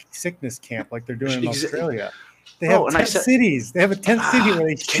sickness camp like they're doing in Australia. They have tent cities. They have a tent city where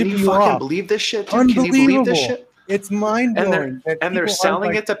they ship you off. Can you fucking believe this shit? Dude? Unbelievable. Can you believe this shit? It's mind-blowing. And they're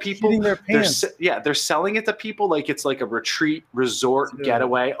selling it to people. They're selling it to people like it's like a retreat resort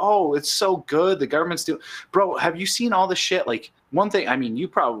getaway. Oh, it's so good. The government's doing. Bro, have you seen all the shit? Like, one thing, I mean, you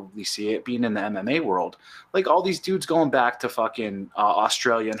probably see it being in the MMA world. Like, all these dudes going back to fucking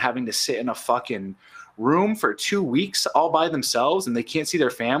Australia and having to sit in a fucking room for 2 weeks all by themselves and they can't see their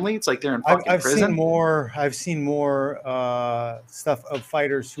family. It's like they're in fucking prison. I've seen more stuff of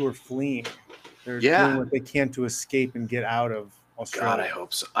fighters who are fleeing. They're doing what they can to escape and get out of Australia. God,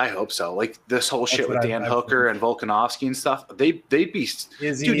 I hope so. Like this whole shit with Dan Hooker and Volkanovski and stuff. They'd be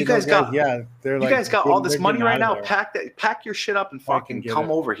dude. You guys got all this money right now. Pack your shit up and fucking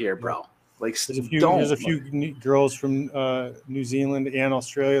come over here, bro. Like, There's a few girls from New Zealand and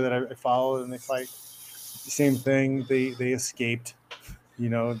Australia that I follow, and they fight. Same thing. They escaped. You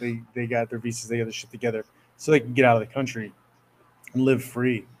know, they got their visas, they got their shit together, so they can get out of the country and live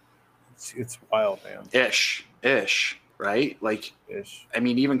free. It's wild, man. Ish, right? Like, Ish. I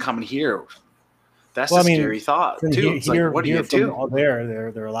mean, even coming here, that's a scary thought too. It's like, what do you do? All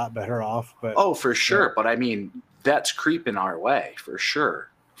they're a lot better off. But for sure. Yeah. But I mean, that's creeping our way for sure.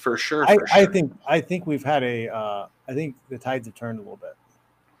 I think we've had I think the tides have turned a little bit.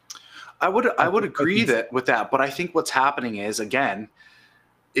 I would agree with that, but I think what's happening is, again,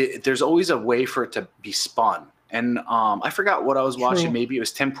 there's always a way for it to be spun. And I forgot what I was watching. Maybe it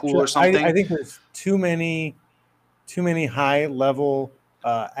was Tim Pool or something. I think there's too many high level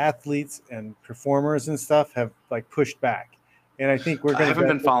athletes and performers and stuff have like pushed back. And I think I haven't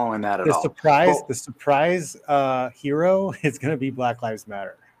been following that at all. The surprise hero is going to be Black Lives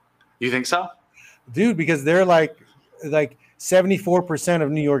Matter. You think so? Dude, because they're like 74%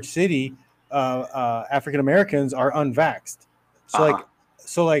 of New York City African Americans are unvaxxed. So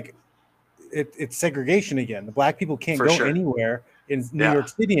it's segregation again. The black people can't go anywhere in New York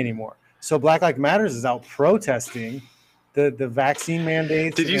City anymore. So Black Lives Matters is out protesting the vaccine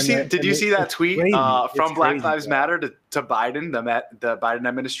mandates. Did you see that tweet from Black Lives Matter to Biden, the Biden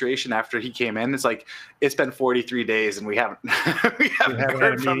administration after he came in? It's like, it's been 43 days and we haven't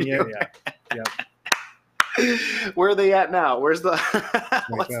heard from you. Yeah. Where are they at now? Where's the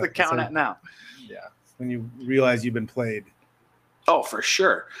what's the count at now? Yeah, when you realize you've been played. Oh, for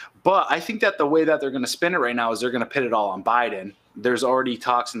sure. But I think that the way that they're going to spin it right now is they're going to pit it all on Biden. There's already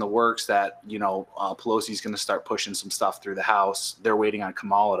talks in the works that, Pelosi's going to start pushing some stuff through the House. They're waiting on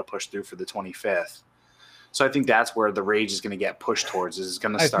Kamala to push through for the 25th. So I think that's where the rage is going to get pushed towards. Is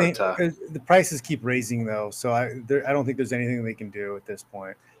going to start to. The prices keep raising though, so I don't think there's anything they can do at this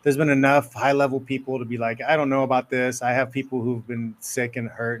point. There's been enough high-level people to be like, I don't know about this. I have people who've been sick and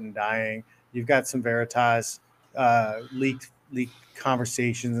hurt and dying. You've got some Veritas leaked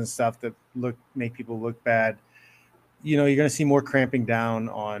conversations and stuff that make people look bad. You're going to see more cramping down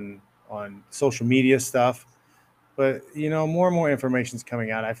on social media stuff, but more and more information is coming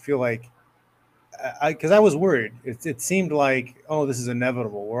out. I feel like, because I was worried. It seemed like, oh, this is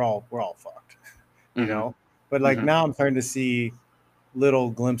inevitable. We're all fucked, But now I'm starting to see little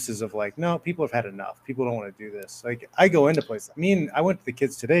glimpses of like, no, people have had enough. People don't want to do this. Like, I go into places. I went to the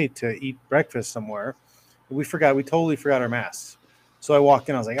kids today to eat breakfast somewhere. We totally forgot our masks. So I walked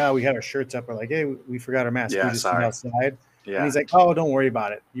in, I was like, we had our shirts up. We're like, hey, we forgot our masks. Yeah, we just went outside. Yeah. And he's like, oh, don't worry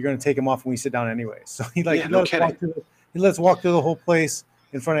about it. You're going to take them off when we sit down anyway. So he let us walk through the whole place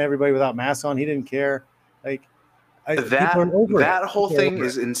in front of everybody without masks on. He didn't care. Like, that whole thing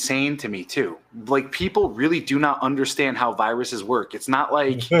is insane to me too. Like, people really do not understand how viruses work. It's not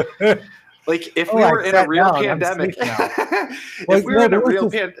like if we were in a real pandemic. If we were in a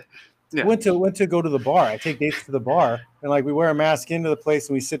real pandemic. Yeah. Went to go to the bar. I take dates to the bar, and like we wear a mask into the place,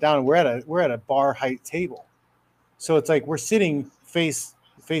 and we sit down, and we're at a bar height table, so it's like we're sitting face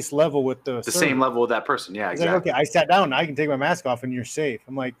level with the same level with that person. Yeah, exactly. Like, okay, I sat down. I can take my mask off, and you're safe.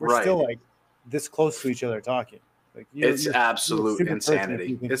 I'm like, we're still like this close to each other talking. Like, it's absolute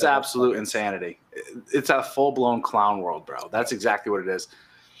insanity. It's absolute insanity. It's a full blown clown world, bro. That's exactly what it is.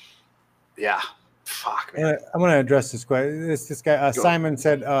 Yeah. Fuck, man. I'm going to address this question. This guy, Simon,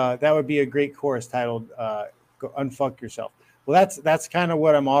 said that would be a great course titled Go Unfuck Yourself. Well, that's kind of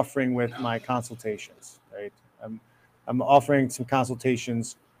what I'm offering with my consultations, right? I'm offering some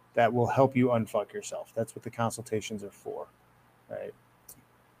consultations that will help you unfuck yourself. That's what the consultations are for, right?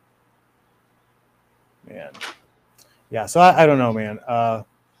 Man. Yeah, so I don't know, man.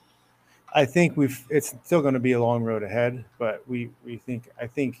 I think it's still going to be a long road ahead, but I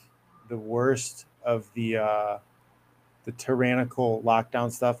think the worst of the tyrannical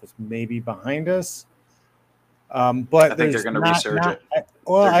lockdown stuff is maybe behind us. But I think they're going to resurge it. They're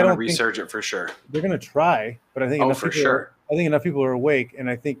going to resurge it for sure. They're going to try, but I think I think enough people are awake, and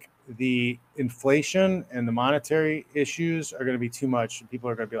I think the inflation and the monetary issues are going to be too much. People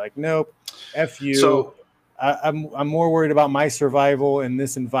are going to be like, nope, F you. So I'm more worried about my survival in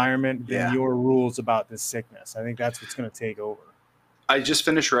this environment than your rules about this sickness. I think that's what's going to take over. I just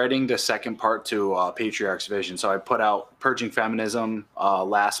finished writing the second part to Patriarch's Vision. So I put out Purging Feminism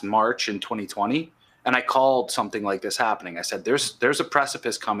last March in 2020, and I called something like this happening. I said, there's a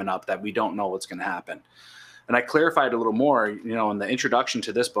precipice coming up that we don't know what's going to happen. And I clarified a little more, in the introduction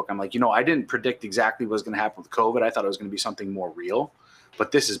to this book. I'm like, I didn't predict exactly what was going to happen with COVID. I thought it was going to be something more real,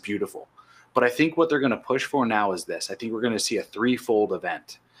 but this is beautiful. But I think what they're going to push for now is this. I think we're going to see a threefold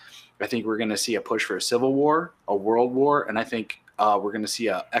event. I think we're going to see a push for a civil war, a world war, and I think we're going to see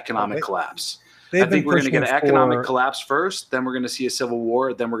an economic collapse. I They've think been we're going to get an pushing economic for- collapse first, then we're going to see a civil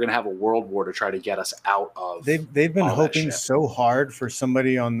war, then we're going to have a world war to try to get us out of. They've been all that hoping shit. so hard for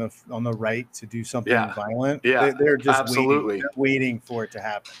somebody on the right to do something Yeah. violent. Yeah, They're just absolutely. waiting for it to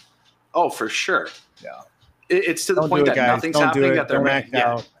happen. Oh, for sure. Yeah. It's to the Don't point do it, that guys. nothing's Don't happening. do it. That they're Don't act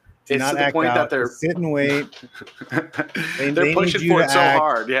out. Do It's not to the act point that out. they're Just sit and wait. they're they pushing need you for to it so act.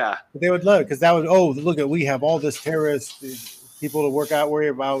 hard. Yeah. But they would love it because that would, oh, look at, we have all this terrorist people to worry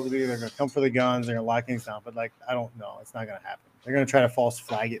about. They're going to come for the guns. They're going to lock things down. But like, I don't know. It's not going to happen. They're going to try to false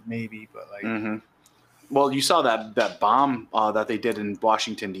flag it maybe, but like, Mm-hmm. Well, you saw that bomb that they did in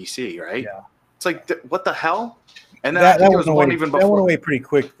Washington, D.C., right? yeah. It's like, what the hell? And then I think there was one even that went before. away pretty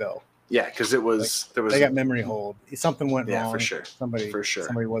quick though. Yeah, because it was there was They got memory hold. Something went Yeah, wrong. for sure. Somebody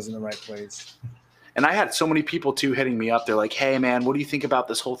was in the right place. And I had so many people too hitting me up. They're like, "Hey, man, what do you think about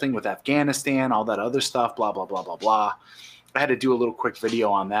this whole thing with Afghanistan? All that other stuff, blah blah blah blah blah." I had to do a little quick video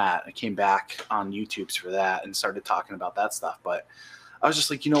on that. I came back on YouTube's for that and started talking about that stuff. But I was just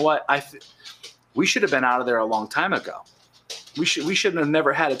like, you know what? We should have been out of there a long time ago. We should have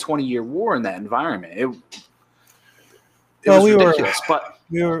never had a 20-year war in that environment. It was ridiculous. But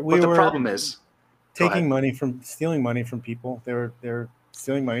the problem is stealing money from people. They're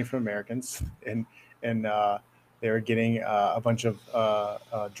stealing money from Americans, and they were getting a bunch of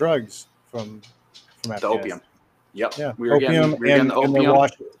drugs from the Afghanistan. opium. Yep. Yeah, We were getting the and opium. they're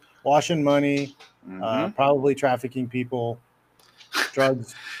washing money, Mhm. probably trafficking people,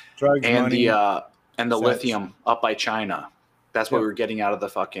 drugs, and money. the sex. lithium up by China. That's what Yep. we were getting out of the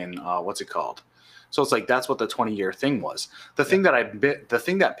fucking what's it called? So it's like that's what the 20-year thing was. The thing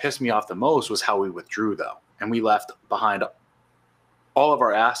that pissed me off the most was how we withdrew though, and we left behind all of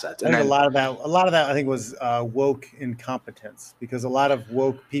our assets. I And think then, a lot of that I think was woke incompetence because a lot of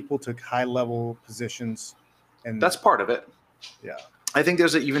woke people took high level positions, and that's part of it. yeah. I think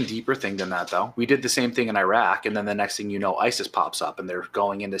there's an even deeper thing than that though. We did the same thing in Iraq, and then the next thing you know, ISIS pops up and they're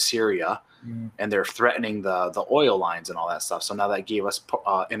going into Syria. And they're threatening the oil lines and all that stuff. So now that gave us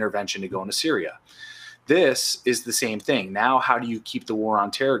intervention to go into Syria. This is the same thing. Now, how do you keep the war on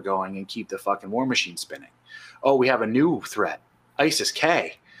terror going and keep the fucking war machine spinning? Oh, we have a new threat,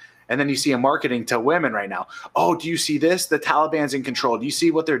 ISIS-K. And then you see a marketing to women right now. Oh, do you see this? The Taliban's in control. Do you see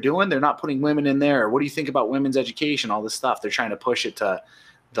what they're doing? They're not putting women in there. What do you think about women's education? All this stuff. They're trying to push it to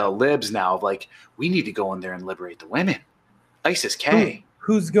the libs now of like, we need to go in there and liberate the women. ISIS-K.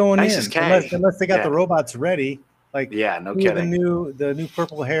 Who's going ISIS-K. in? Unless they got Yeah. the robots ready. Like, Yeah, no who are kidding. the new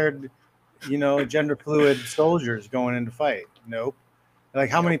purple-haired, gender fluid soldiers going in to fight? Nope. Like,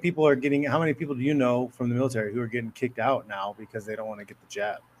 how many people do you know from the military who are getting kicked out now because they don't want to get the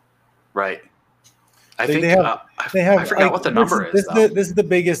jab? Right. I They think have- I forgot what the number is. This is the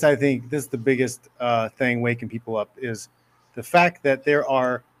biggest, I think, thing waking people up is the fact that there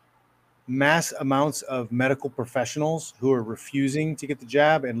are mass amounts of medical professionals who are refusing to get the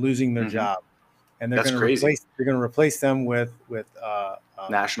jab and losing their Mhm. job. And they're That's going to crazy. replace them with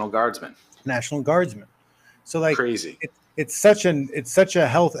National Guardsmen. National Guardsmen. So like Crazy. it's such a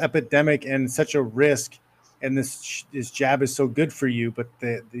health epidemic and such a risk, and this jab is so good for you, but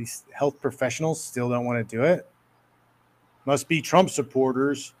these health professionals still don't want to do it. Must be Trump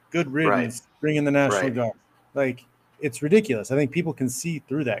supporters. Good riddance. Bring in the National Right. Guard. Like, it's ridiculous. I think people can see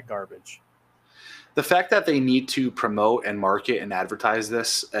through that garbage. The fact that they need to promote and market and advertise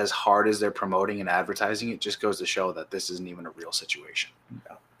this as hard as they're promoting and advertising it just goes to show that this isn't even a real situation.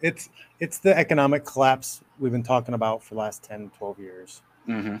 It's the economic collapse we've been talking about for the last 10, 12 years.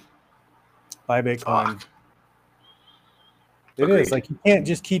 Mm-hmm. Buy Bitcoin. Fuck. It Agreed. is like you can't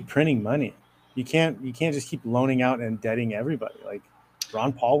just keep printing money. You can't just keep loaning out and indebting everybody. Like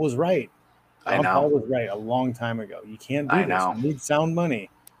Ron Paul was right. I Ron Paul know. was right a long time ago. You can't do I this. know. You need sound money.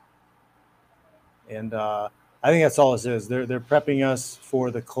 And I think that's all this is. They're prepping us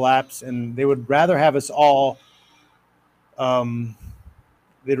for the collapse, and they would rather have us all.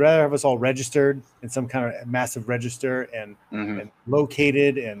 They'd rather have us all registered in some kind of massive register and Mhm. and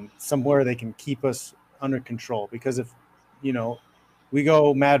located and somewhere they can keep us under control. Because if we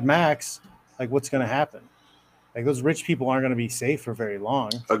go Mad Max, like what's going to happen? Like those rich people aren't going to be safe for very long.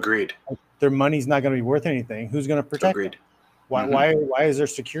 Agreed. Their money's not going to be worth anything. Who's going to protect them? Agreed. Why, Mhm. why is their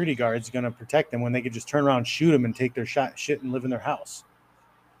security guards going to protect them when they could just turn around, shoot them, and take their shit and live in their house?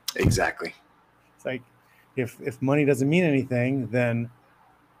 Exactly. It's like if money doesn't mean anything, then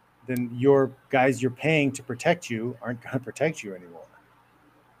your guys you're paying to protect you aren't going to protect you anymore.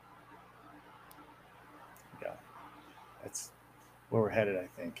 Yeah, that's where we're headed, I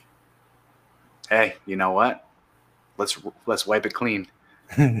think. Hey, you know what? Let's wipe it clean.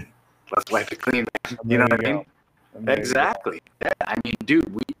 Let's wipe it clean. Man. You know what I mean? Exactly. Yeah. I mean, dude,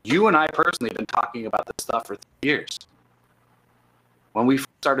 you and I personally have been talking about this stuff for 3 years. When we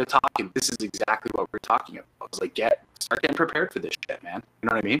started talking, this is exactly what we're talking about. I was like, start getting prepared for this shit, man. You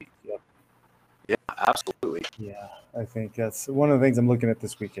know what I mean? Yep. Yeah, absolutely. Yeah, I think that's one of the things I'm looking at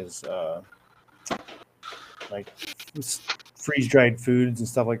this week is like freeze dried foods and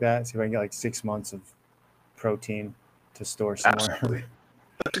stuff like that. See if I can get like 6 months of protein to store somewhere. Absolutely.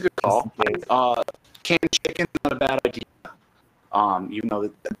 That's a good call. Canned chicken's not a bad idea. Even though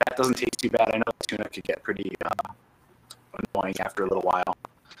that doesn't taste too bad. I know tuna could get pretty annoying after a little while.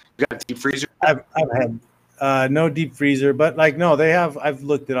 You got a deep freezer? I've had no deep freezer, but like no, they have. I've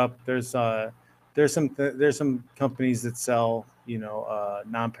looked it up. There's some companies that sell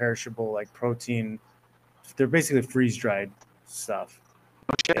non-perishable like protein. They're basically freeze dried stuff,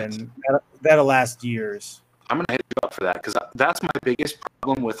 and that'll last years. I'm gonna hit you up for that because that's my biggest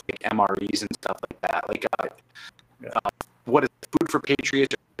problem with like MREs and stuff like that. Like, what is it, Food for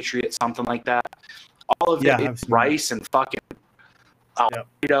Patriots or Patriots, something like that? All of it is rice and fucking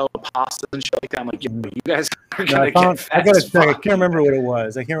Alfredo pasta and shit like that. I'm like, you guys are gonna get fat. I gotta check. I can't remember what it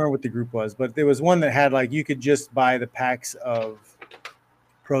was. I can't remember what the group was, but there was one that had like you could just buy the packs of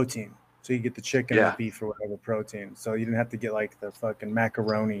protein, so you get the chicken or the beef or whatever protein. So you didn't have to get like the fucking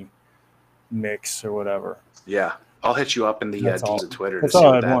macaroni mix or whatever. Yeah, I'll hit you up in the DMs of Twitter. That's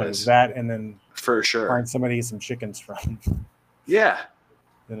all I'd want is that, and then for sure find somebody to get some chickens from. Yeah,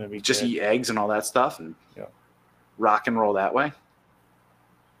 then it'd be just good. Eat eggs and all that stuff and rock and roll that way.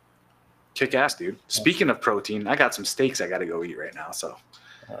 Kick ass, dude. Speaking of protein, I got some steaks I got to go eat right now. So,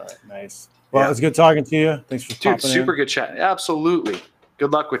 all right, nice. Well, it was good talking to you. Thanks for popping in. Super good chat. Absolutely.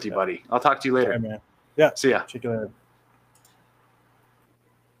 Good luck with you, buddy. I'll talk to you later. All right, man. Yeah. See ya. Check you later.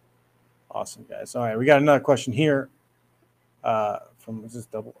 Awesome, guys. All right, we got another question here from is this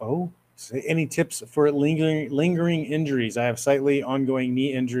double O? Say any tips for lingering injuries? I have slightly ongoing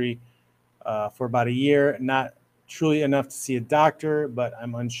knee injury for about a year. Not truly enough to see a doctor, but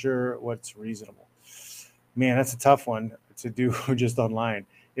I'm unsure what's reasonable. Man, that's a tough one to do just online.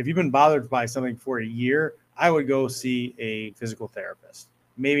 If you've been bothered by something for a year, I would go see a physical therapist.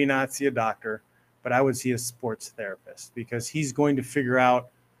 Maybe not see a doctor, but I would see a sports therapist because he's going to figure out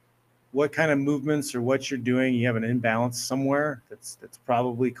what kind of movements or what you're doing. You have an imbalance somewhere that's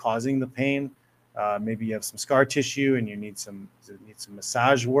probably causing the pain. Maybe you have some scar tissue and you need some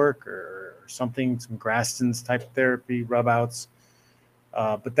massage work or something, some Graston's type therapy, rub outs.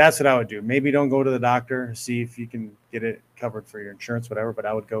 But that's what I would do. Maybe don't go to the doctor, see if you can get it covered for your insurance, whatever. But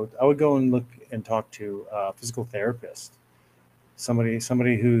I would go and look and talk to a physical therapist, somebody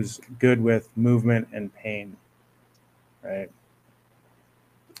who's good with movement and pain, right?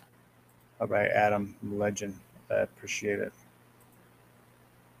 All right, Adam, legend. I appreciate it.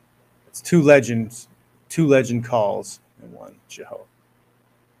 It's two legend calls in one, Joe.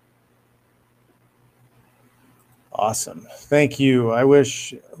 Awesome. Thank you. I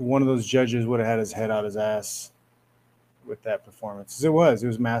wish one of those judges would have had his head out his ass with that performance. It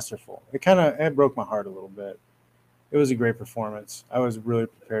was masterful. It broke my heart a little bit. It was a great performance. I was really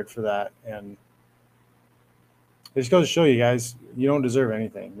prepared for that. And it just goes to show you guys, you don't deserve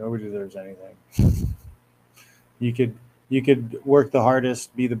anything. Nobody deserves anything. You could work the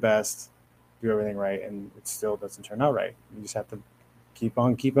hardest, be the best, do everything right, and it still doesn't turn out right. You just have to keep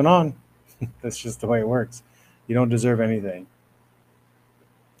on keeping on. That's just the way it works. You don't deserve anything.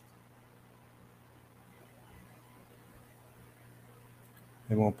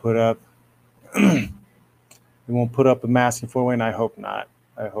 They won't put up a mask in 4-way, and I hope not.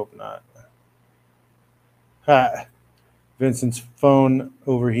 Vincent's phone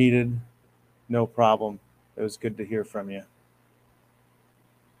overheated. No problem. It was good to hear from you.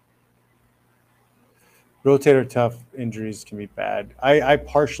 Rotator cuff injuries can be bad. I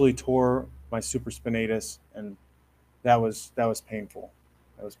partially tore my supraspinatus, and that was painful.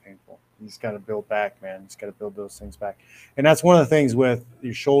 That was painful. You just got to build back, man. You just got to build those things back. And that's one of the things with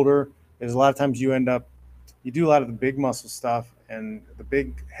your shoulder is a lot of times you do a lot of the big muscle stuff and the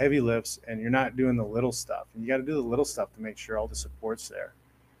big heavy lifts, and you're not doing the little stuff. And you got to do the little stuff to make sure all the support's there.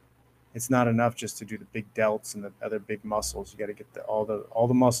 It's not enough just to do the big delts and the other big muscles. You got to get all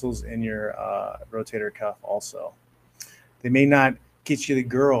the muscles in your rotator cuff also. They may not get you the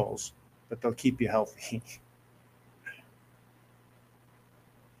girls, but they'll keep you healthy.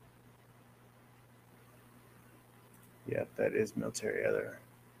 Yeah, that is military other.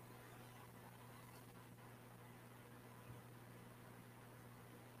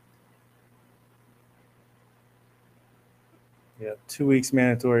 Yeah, 2 weeks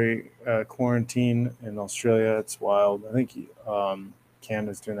mandatory quarantine in Australia. It's wild. I think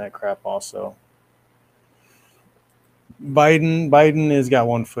Canada's doing that crap also. Biden has got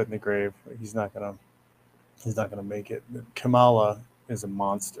one foot in the grave. He's not gonna make it. Kamala is a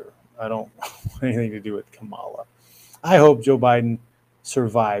monster. I don't want anything to do with Kamala. I hope Joe Biden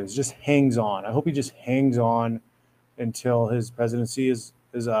survives, just hangs on. I hope he just hangs on until his presidency is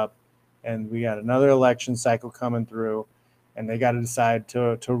up, and we got another election cycle coming through, and they got to decide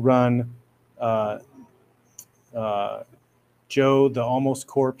to run Joe the almost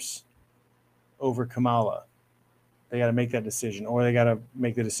corpse over Kamala. They got to make that decision, or they got to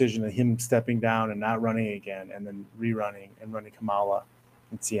make the decision of him stepping down and not running again, and then rerunning and running Kamala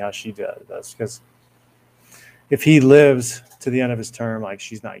and see how she does. Because if he lives to the end of his term, like,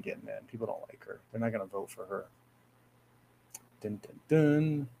 she's not getting in. People don't like her. They're not going to vote for her. Dun, dun,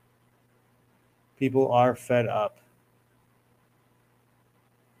 dun. People are fed up.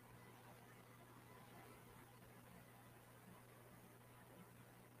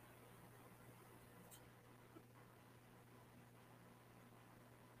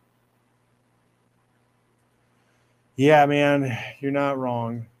 Yeah, man, you're not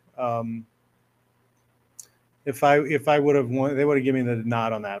wrong. If I would have won, they would have given me the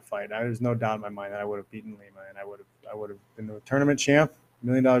nod on that fight. There's no doubt in my mind that I would have beaten Lima, and I would have been the tournament champ, $1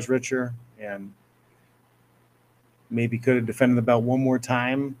 million richer, and maybe could have defended the belt one more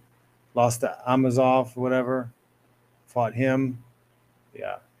time, lost to Amazov, whatever, fought him.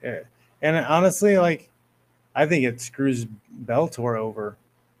 Yeah. And honestly, like, I think it screws Bellator over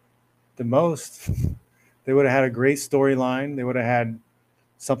the most. They would have had a great storyline. They would have had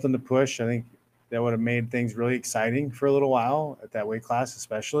something to push. I think that would have made things really exciting for a little while at that weight class,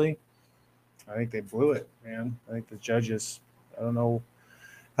 especially. I think they blew it, man. I think the judges, I don't know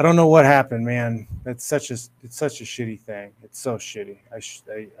what happened, man. It's such a shitty thing. It's so shitty.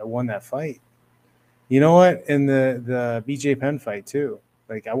 I won that fight. You know what? In the BJ Penn fight too.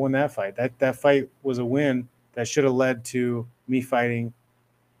 Like, I won that fight. That fight was a win that should have led to me fighting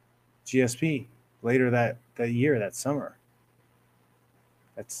GSP later that year, that summer.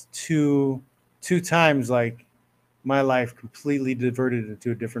 That's two times, like, my life completely diverted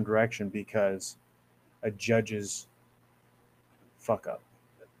into a different direction because a judge's fuck up.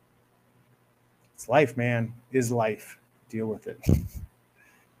 It's life, man. Is life. Deal with it.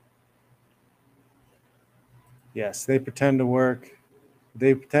 Yes, they pretend to work.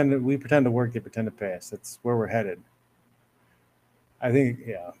 We pretend to work. They pretend to pay us. That's where we're headed. I think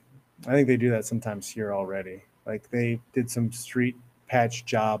they do that sometimes here already. Like, they did some street patch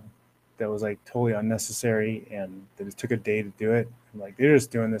job that was, like, totally unnecessary, and they just took a day to do it. And, like, they're just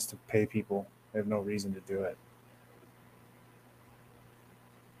doing this to pay people. They have no reason to do it.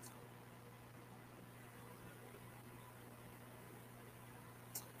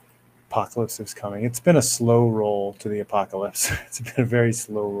 Apocalypse is coming. It's been a slow roll to the apocalypse. It's been a very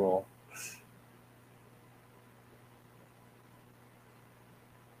slow roll.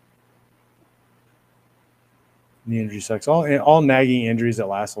 The injury sucks. All nagging injuries that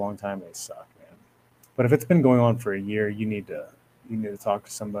last a long time, they suck, man. But if it's been going on for a year, you need to talk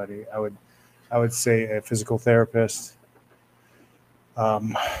to somebody. I would say a physical therapist.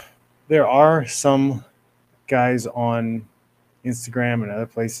 There are some guys on Instagram and other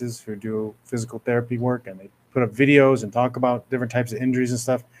places who do physical therapy work, and they put up videos and talk about different types of injuries and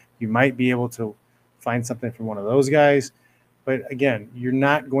stuff. You might be able to find something from one of those guys. But again, you're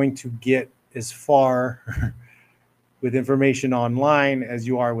not going to get as far with information online as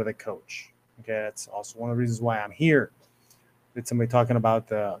you are with a coach. Okay, that's also one of the reasons why I'm here. It's somebody talking about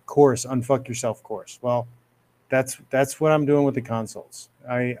the course, Unfuck Yourself course. Well, that's what I'm doing with the consults.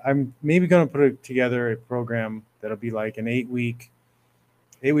 I'm maybe going to put together a program that'll be like an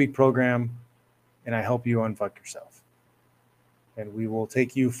 8-week program, and I help you unfuck yourself. And we will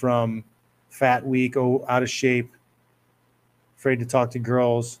take you from fat, weak, out of shape, afraid to talk to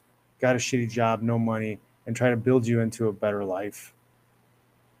girls, got a shitty job, no money, and try to build you into a better life.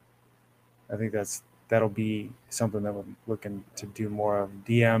 I think that'll be something that we're looking to do more of.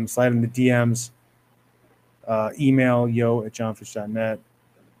 DMs, slide in the DMs, email yo@johnfish.net.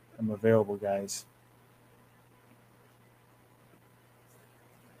 I'm available, guys.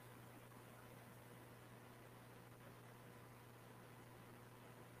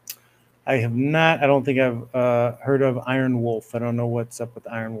 I don't think I've heard of Iron Wolf. I don't know what's up with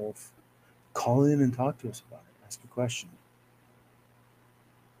Iron Wolf. Call in and talk to us about it. Ask a question.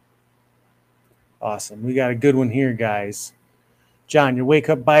 Awesome. We got a good one here, guys. John, your Wake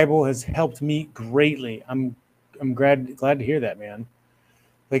Up Bible has helped me greatly. I'm glad to hear that, man.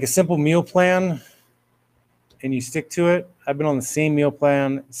 Like a simple meal plan, and you stick to it. I've been on the same meal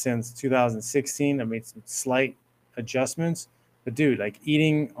plan since 2016. I made some slight adjustments. But, dude, like,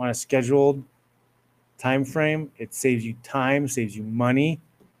 eating on a scheduled time frame. It saves you time, saves you money,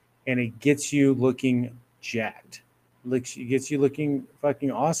 and it gets you looking jacked. It gets you looking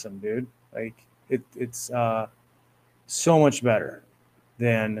fucking awesome, dude. Like it's so much better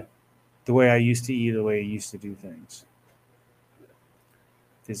than the way I used to eat, the way I used to do things.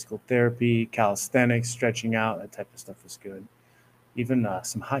 Physical therapy, calisthenics, stretching out, that type of stuff is good. Even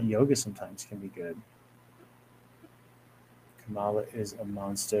some hot yoga sometimes can be good. Kamala is a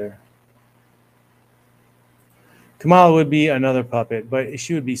monster. Kamala would be another puppet, but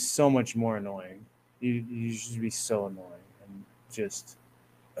she would be so much more annoying. You should be so annoying and just,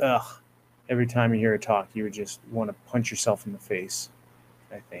 every time you hear her talk, you would just want to punch yourself in the face,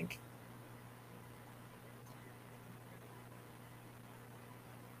 I think.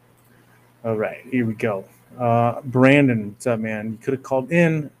 All right, here we go. Brandon, what's up, man? You could have called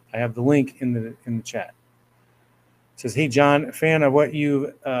in. I have the link in the chat. It says, hey, John, fan of what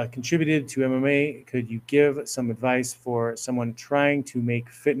you contributed to MMA. Could you give some advice for someone trying to make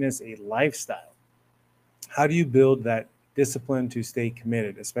fitness a lifestyle? How do you build that discipline to stay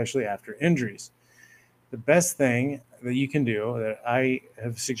committed, especially after injuries? The best thing that you can do that I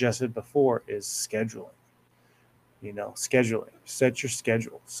have suggested before is scheduling. Scheduling. Set your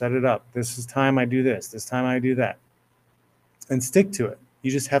schedule. Set it up. This is time I do this. This time I do that. And stick to it.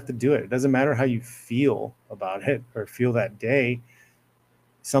 You just have to do it. It doesn't matter how you feel about it or feel that day.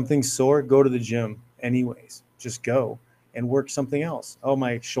 Something's sore, go to the gym anyways. Just go and work something else. Oh,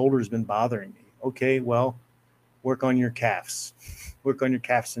 my shoulder's been bothering me. Okay, well, work on your calves. Work on your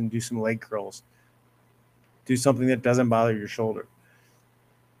calves and do some leg curls. Do something that doesn't bother your shoulder.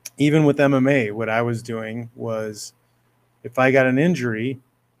 Even with MMA, what I was doing was if I got an injury,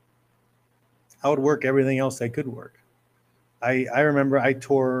 I would work everything else I could work. I remember I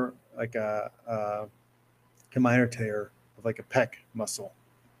tore like a minor tear of like a pec muscle,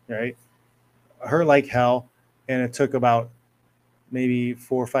 right? I hurt like hell, and it took about maybe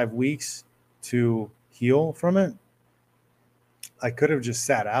 4 or 5 weeks to heal from it. I could have just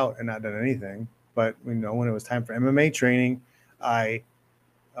sat out and not done anything, but when it was time for MMA training, I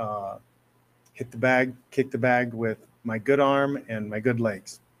kicked the bag with my good arm and my good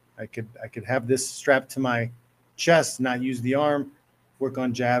legs. I could have this strapped to my chest, not use the arm, work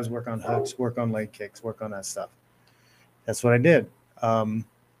on jabs, work on hooks, work on leg kicks, work on that stuff. That's what I did.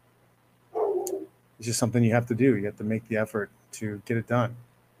 It's just something you have to do. You have to make the effort to get it done.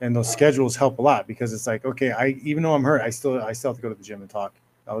 And those schedules help a lot because it's like, okay, even though I'm hurt, I still have to go to the gym and talk.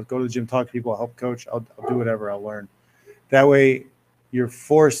 I'll go to the gym, talk to people, I'll help coach, I'll do whatever, I'll learn. That way you're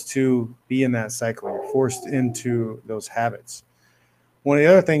forced to be in that cycle. You're forced into those habits. One of the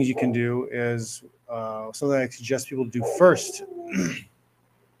other things you can do is something I suggest people do first.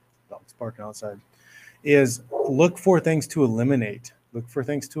 Dog's barking outside. Is look for things to eliminate. Look for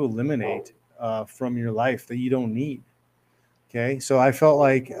things to eliminate from your life that you don't need. Okay, so I felt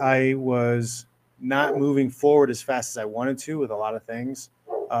like I was not moving forward as fast as I wanted to with a lot of things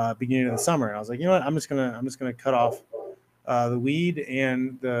beginning of the summer, and I was like, you know what, I'm just gonna cut off the weed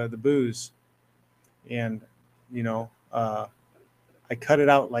and the booze, and I cut it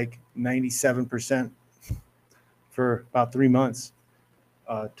out like 97% for about 3 months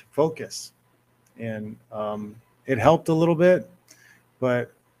to focus, and it helped a little bit,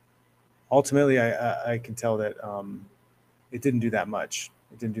 but ultimately I can tell that it didn't do that much.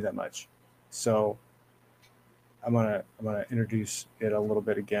 So I'm gonna introduce it a little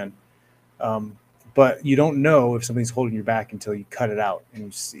bit again. But you don't know if something's holding you back until you cut it out and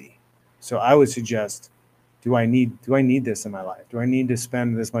you see. So I would suggest, do I need this in my life? Do I need to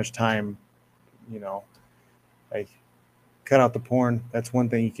spend this much time, like cut out the porn? That's one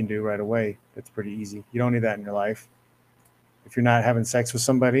thing you can do right away. That's pretty easy. You don't need that in your life. If you're not having sex with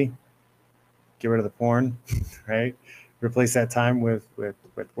somebody, get rid of the porn, right? Replace that time with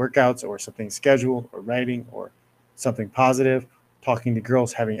workouts or something scheduled or writing or something positive, talking to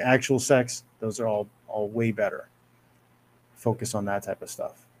girls, having actual sex. Those are all way better. Focus on that type of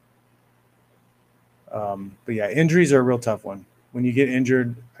stuff. But yeah, injuries are a real tough one. When you get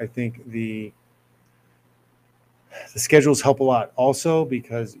injured, I think the schedules help a lot also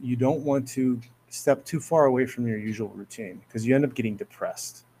because you don't want to step too far away from your usual routine because you end up getting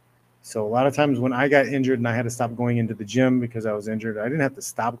depressed. So a lot of times when I got injured and I had to stop going into the gym because I was injured, I didn't have to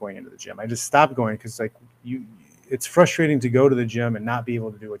stop going into the gym. I just stopped going because it's frustrating to go to the gym and not be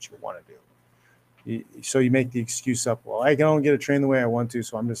able to do what you want to do. So you make the excuse up, well, I don't get to train the way I want to,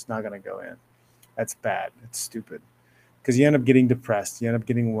 so I'm just not going to go in. That's bad. It's stupid because you end up getting depressed. You end up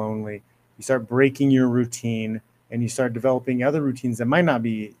getting lonely. You start breaking your routine and you start developing other routines that might not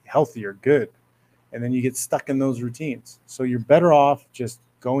be healthy or good. And then you get stuck in those routines. So you're better off just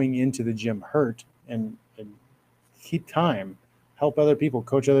going into the gym hurt and keep time, help other people,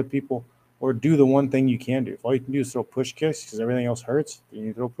 coach other people, or do the one thing you can do. If all you can do is throw push kicks because everything else hurts, then you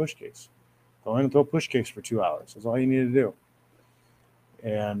need to throw push kicks. Go in and throw push kicks for 2 hours. That's all you need to do.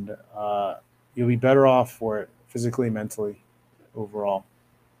 And you'll be better off for it physically, mentally, overall.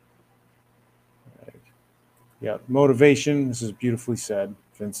 Right. Yeah, motivation. This is beautifully said,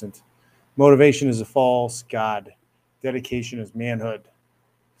 Vincent. Motivation is a false god. Dedication is manhood.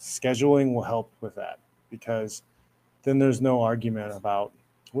 Scheduling will help with that because then there's no argument about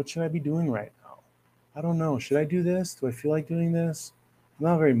what should I be doing right now? I don't know. Should I do this? Do I feel like doing this? I'm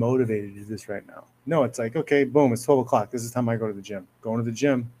not very motivated to do this right now. No, it's like, okay, boom, it's 12 o'clock. This is the time I go to the gym. Going to the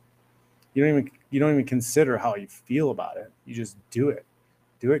gym. You don't even consider how you feel about it. You just do it.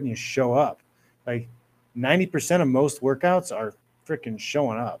 Do it and you show up. Like 90% of most workouts are freaking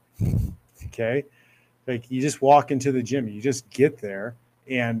showing up. Okay? Like you just walk into the gym, you just get there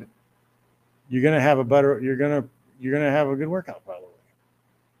and you're going to have a good workout probably.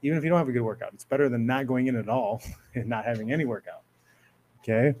 Even if you don't have a good workout, it's better than not going in at all and not having any workout.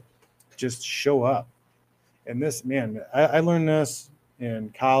 Okay? Just show up. And this, man, I learned this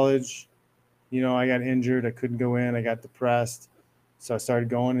in college. You know, I got injured. I couldn't go in. I got depressed. So I started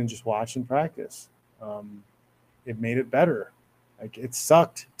going and just watching practice. It made it better. Like it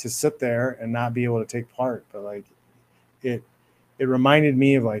sucked to sit there and not be able to take part, but like it reminded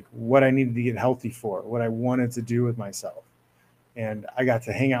me of like what I needed to get healthy for, what I wanted to do with myself. And I got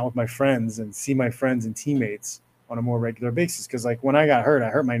to hang out with my friends and see my friends and teammates on a more regular basis. Cause like when I got hurt, I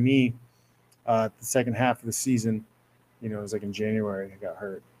hurt my knee the second half of the season. You know, it was like in January I got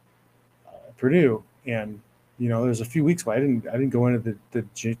hurt at Purdue. And, you know, there's a few weeks where I didn't go into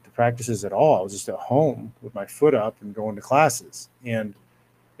the practices at all. I was just at home with my foot up and going to classes. And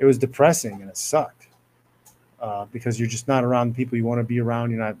it was depressing and it sucked because you're just not around the people you want to be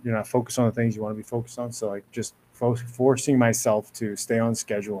around. You're not focused on the things you want to be focused on. So like just forcing myself to stay on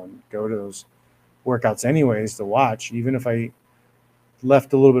schedule and go to those workouts anyways to watch, even if I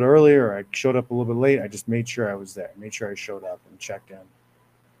left a little bit earlier or I showed up a little bit late, I just made sure I was there, made sure I showed up and checked in.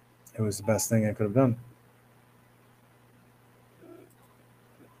 It was the best thing I could have done.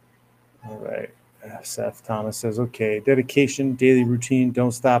 All right. Seth Thomas says, okay, dedication, daily routine,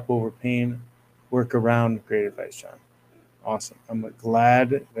 don't stop over pain, work around. Great advice, John. Awesome. I'm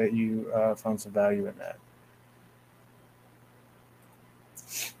glad that you found some value in that.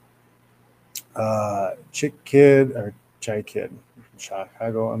 Chick Kid or Chai Kid from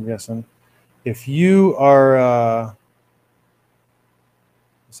Chicago, I'm guessing. If you are,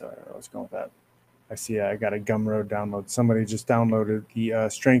 sorry, I don't know what's going with that. I see I got a Gumroad download. Somebody just downloaded the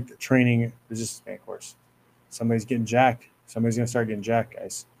strength training resistance band course. Somebody's getting jacked. Somebody's going to start getting jacked,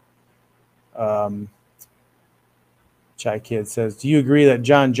 guys. Chai Kid says, do you agree that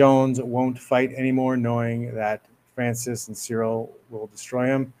John Jones won't fight anymore knowing that Francis and Cyril will destroy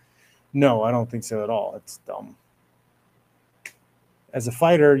him? No, I don't think so at all. It's dumb. As a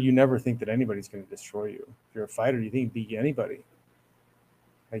fighter, you never think that anybody's going to destroy you. If you're a fighter, you think you beat anybody.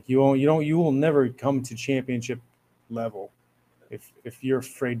 Like you will never come to championship level if you're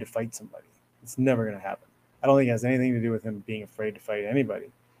afraid to fight somebody. It's never going to happen. I don't think it has anything to do with him being afraid to fight anybody.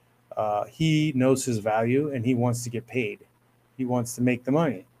 He knows his value and he wants to get paid. He wants to make the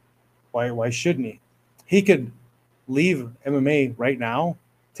money. Why shouldn't he? He could leave MMA right now,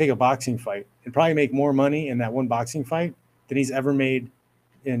 take a boxing fight, and probably make more money in that one boxing fight than he's ever made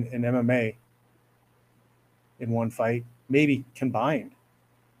in MMA in one fight, maybe combined.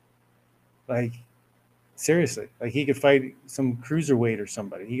 Like, seriously, like he could fight some cruiserweight or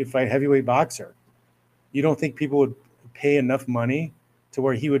somebody. He could fight heavyweight boxer. You don't think people would pay enough money to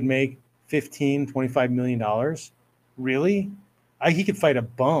where he would make $15, $25 million? Really? He could fight a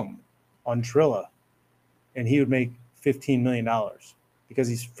bum on Trilla and he would make $15 million because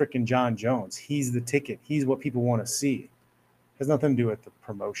he's freaking John Jones. He's the ticket. He's what people want to see. It has nothing to do with the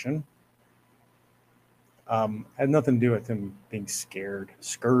promotion. Had nothing to do with him being scared.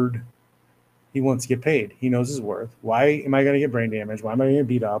 He wants to get paid. He knows his worth. Why am I going to get brain damage? Why am I going to get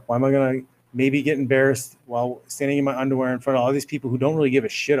beat up? Why am I going to maybe get embarrassed while standing in my underwear in front of all these people who don't really give a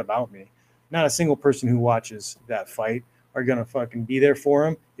shit about me? Not a single person who watches that fight are going to fucking be there for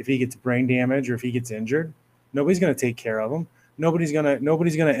him if he gets brain damage or if he gets injured. Nobody's going to take care of him. Nobody's going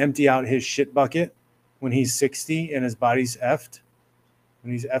to empty out his shit bucket when he's 60 and his body's effed.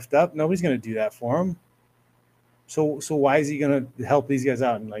 When he's effed up, nobody's going to do that for him. So why is he going to help these guys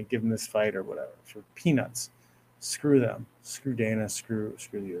out and like give them this fight or whatever for peanuts? Screw them. Screw Dana. Screw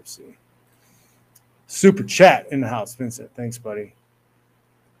the UFC. Super chat in the house, Vincent. Thanks, buddy.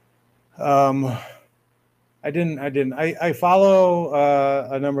 I follow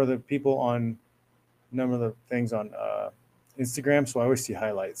a number of the people on number of the things on Instagram, so I always see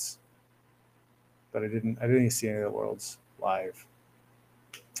highlights. But I didn't see any of the worlds live.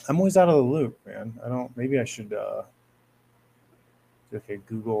 I'm always out of the loop, man. Maybe I should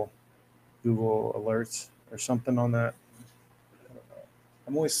Google alerts or something on that. I don't know.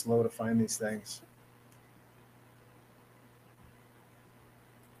 I'm always slow to find these things.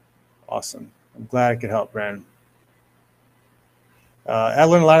 Awesome. I'm glad I could help, Brandon. I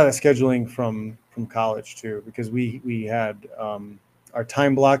learned a lot of that scheduling from college too, because we had our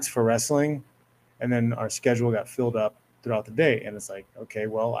time blocks for wrestling, and then our schedule got filled up throughout the day. And it's like, okay,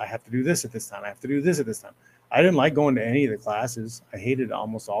 well, I have to do this at this time. I have to do this at this time. I didn't like going to any of the classes. I hated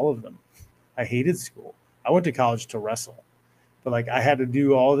almost all of them. I hated school. I went to college to wrestle, but like I had to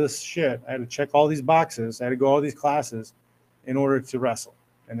do all this shit. I had to check all these boxes. I had to go all these classes in order to wrestle.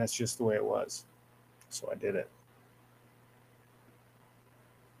 And that's just the way it was. So I did it.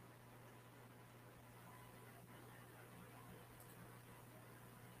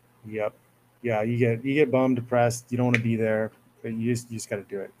 Yep. Yeah, you get bummed, depressed. You don't want to be there, but you just got to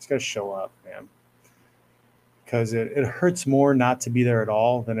do it. You just got to show up, man. Because it hurts more not to be there at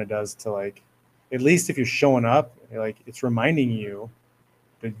all than it does to, like, at least if you're showing up, like, it's reminding you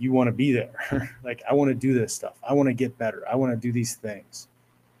that you want to be there. Like, I want to do this stuff. I want to get better. I want to do these things.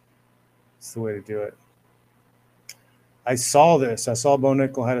 It's the way to do it. I saw this. I saw Bo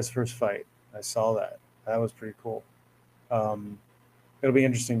Nickel had his first fight. I saw that. That was pretty cool. It'll be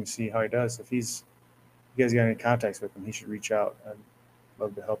interesting to see how he does. If you guys got any contacts with him, he should reach out. I'd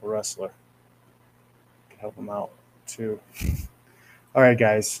love to help a wrestler. Could help him out too. All right,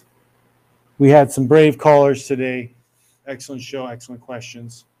 guys. We had some brave callers today. Excellent show, excellent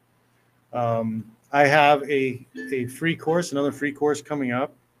questions. I have a free course, another free course coming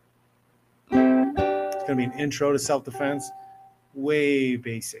up. It's going to be an intro to self-defense. Way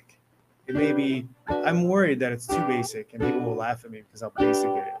basic. It may be, I'm worried that it's too basic and people will laugh at me because how basic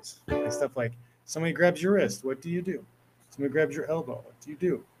it is. And stuff like, somebody grabs your wrist, what do you do? Somebody grabs your elbow, what do you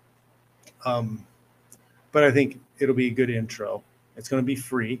do? But I think it'll be a good intro. It's going to be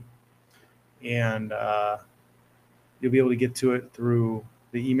free. And you'll be able to get to it through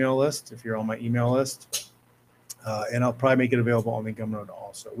the email list if you're on my email list. And I'll probably make it available on the Gumroad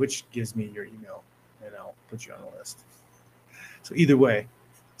also, which gives me your email, and I'll put you on the list. So either way,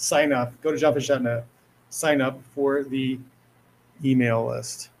 sign up. Go to jobfish.net. Sign up for the email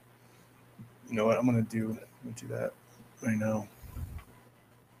list. You know what I'm going to do? I'm going to do that right now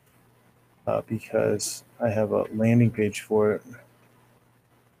because I have a landing page for it.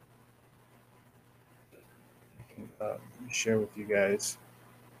 I can share with you guys.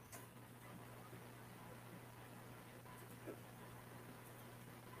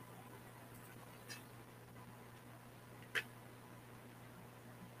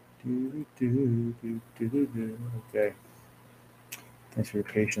 Okay. Thanks for your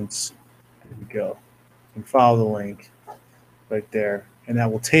patience. There we go. You can follow the link right there, and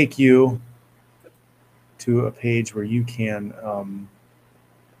that will take you to a page where you can oh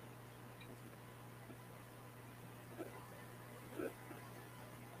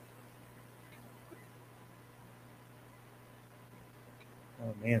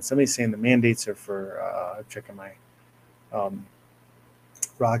man, somebody's saying the mandates are for I'm checking my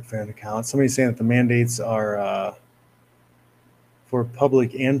Rockfin account. Somebody's saying that the mandates are for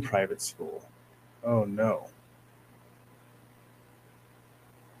public and private school. Oh no.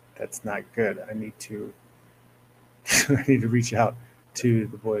 That's not good. I need to reach out to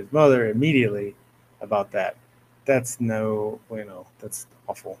the boy's mother immediately about that. That's that's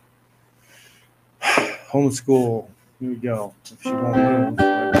awful. Homeschool. Here we go. If she won't move,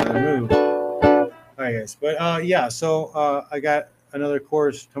 I'd rather move. All right, guys. But yeah, so I got another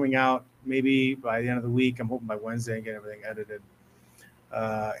course coming out maybe by the end of the week. I'm hoping by Wednesday and get everything edited.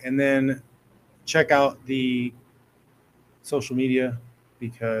 And then check out the social media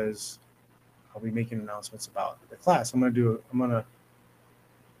because I'll be making announcements about the class. I'm gonna do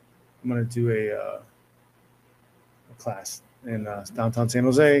a class in downtown San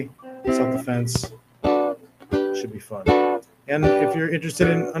Jose, self-defense. Should be fun. And if you're interested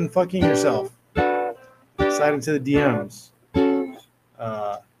in unfucking yourself, slide into the DMs.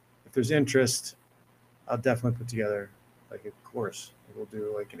 If there's interest, I'll definitely put together like a course. We'll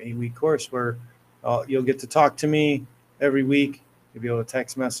do like an 8-week course where you'll get to talk to me every week. You'll be able to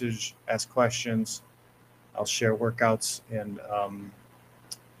text message, ask questions. I'll share workouts and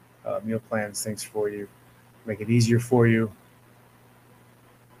meal plans, things for you, make it easier for you.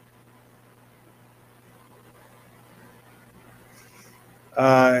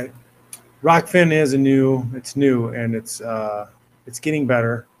 Rockfin is new, and it's getting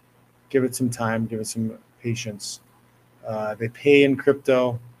better. give it some time, give it some patience. They pay in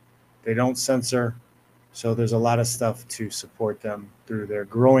crypto. They don't censor. So there's a lot of stuff to support them through their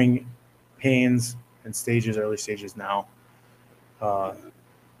growing pains and stages, early stages now.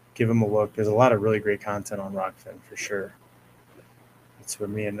 Give them a look. There's a lot of really great content on Rockfin for sure. That's where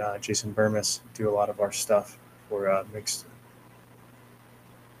me and Jason Burmis do a lot of our stuff for mixed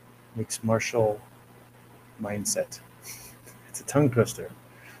martial mindset. It's a tongue twister.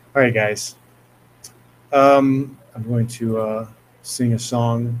 All right, guys. I'm going to sing a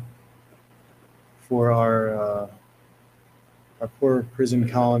song for our poor prison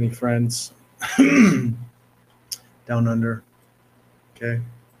colony friends down under. Okay.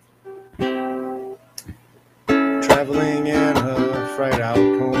 Traveling in a fried-out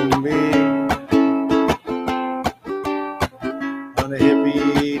Kombi on a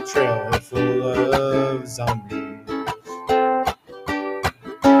hippie trailhead full of zombies.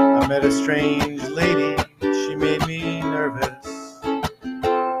 I met a strange lady. She made me nervous.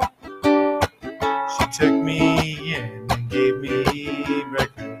 She took me in and gave me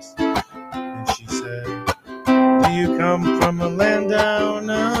breakfast. And she said, "Do you come from a land down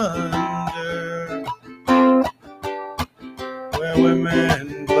under, where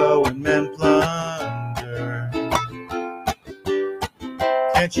women blow and men plunder?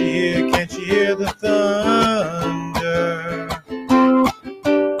 Can't you hear the thunder?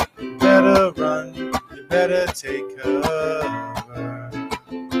 You better run, you better take cover.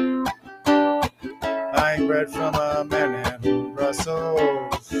 Buying bread from a man in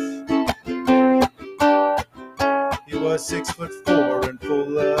Brussels. He was 6'4" and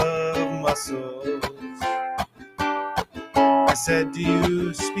full of muscles. I said, "Do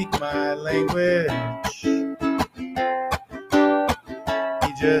you speak my language?"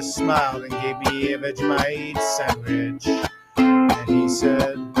 He just smiled and gave me a Vegemite sandwich. And he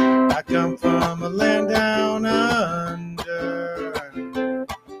said, "I come from a land down under,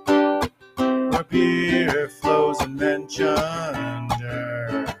 where beer flows and men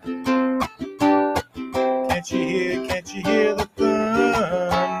chunder. Can't you hear the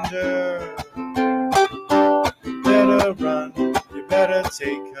thunder? You better run, you better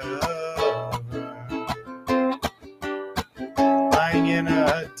take cover. Lying in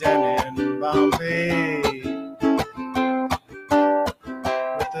a den in Bombay,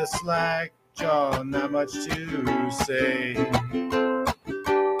 with a slack jaw, not much to say.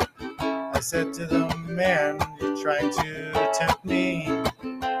 I said to the man, "You're trying to tempt me,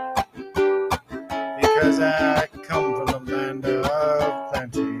 because I come from a land of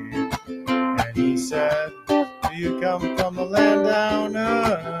plenty." And he said, "Do you come from a land down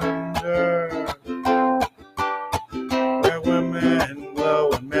under, where women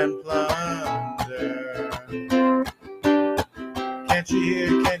glow and men plunder? Can't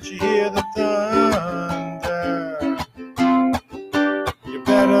you hear the thunder? You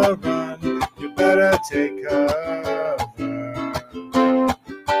better run, you better take cover.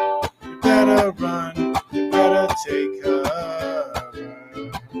 You better run, you better take cover."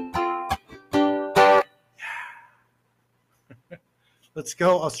 Let's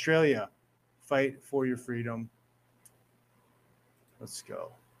go, Australia. Fight for your freedom. Let's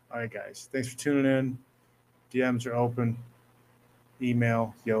go. All right, guys. Thanks for tuning in. DMs are open.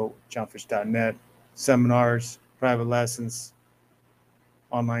 Email, johnfish.net. Seminars, private lessons,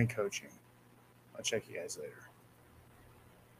 online coaching. I'll check you guys later.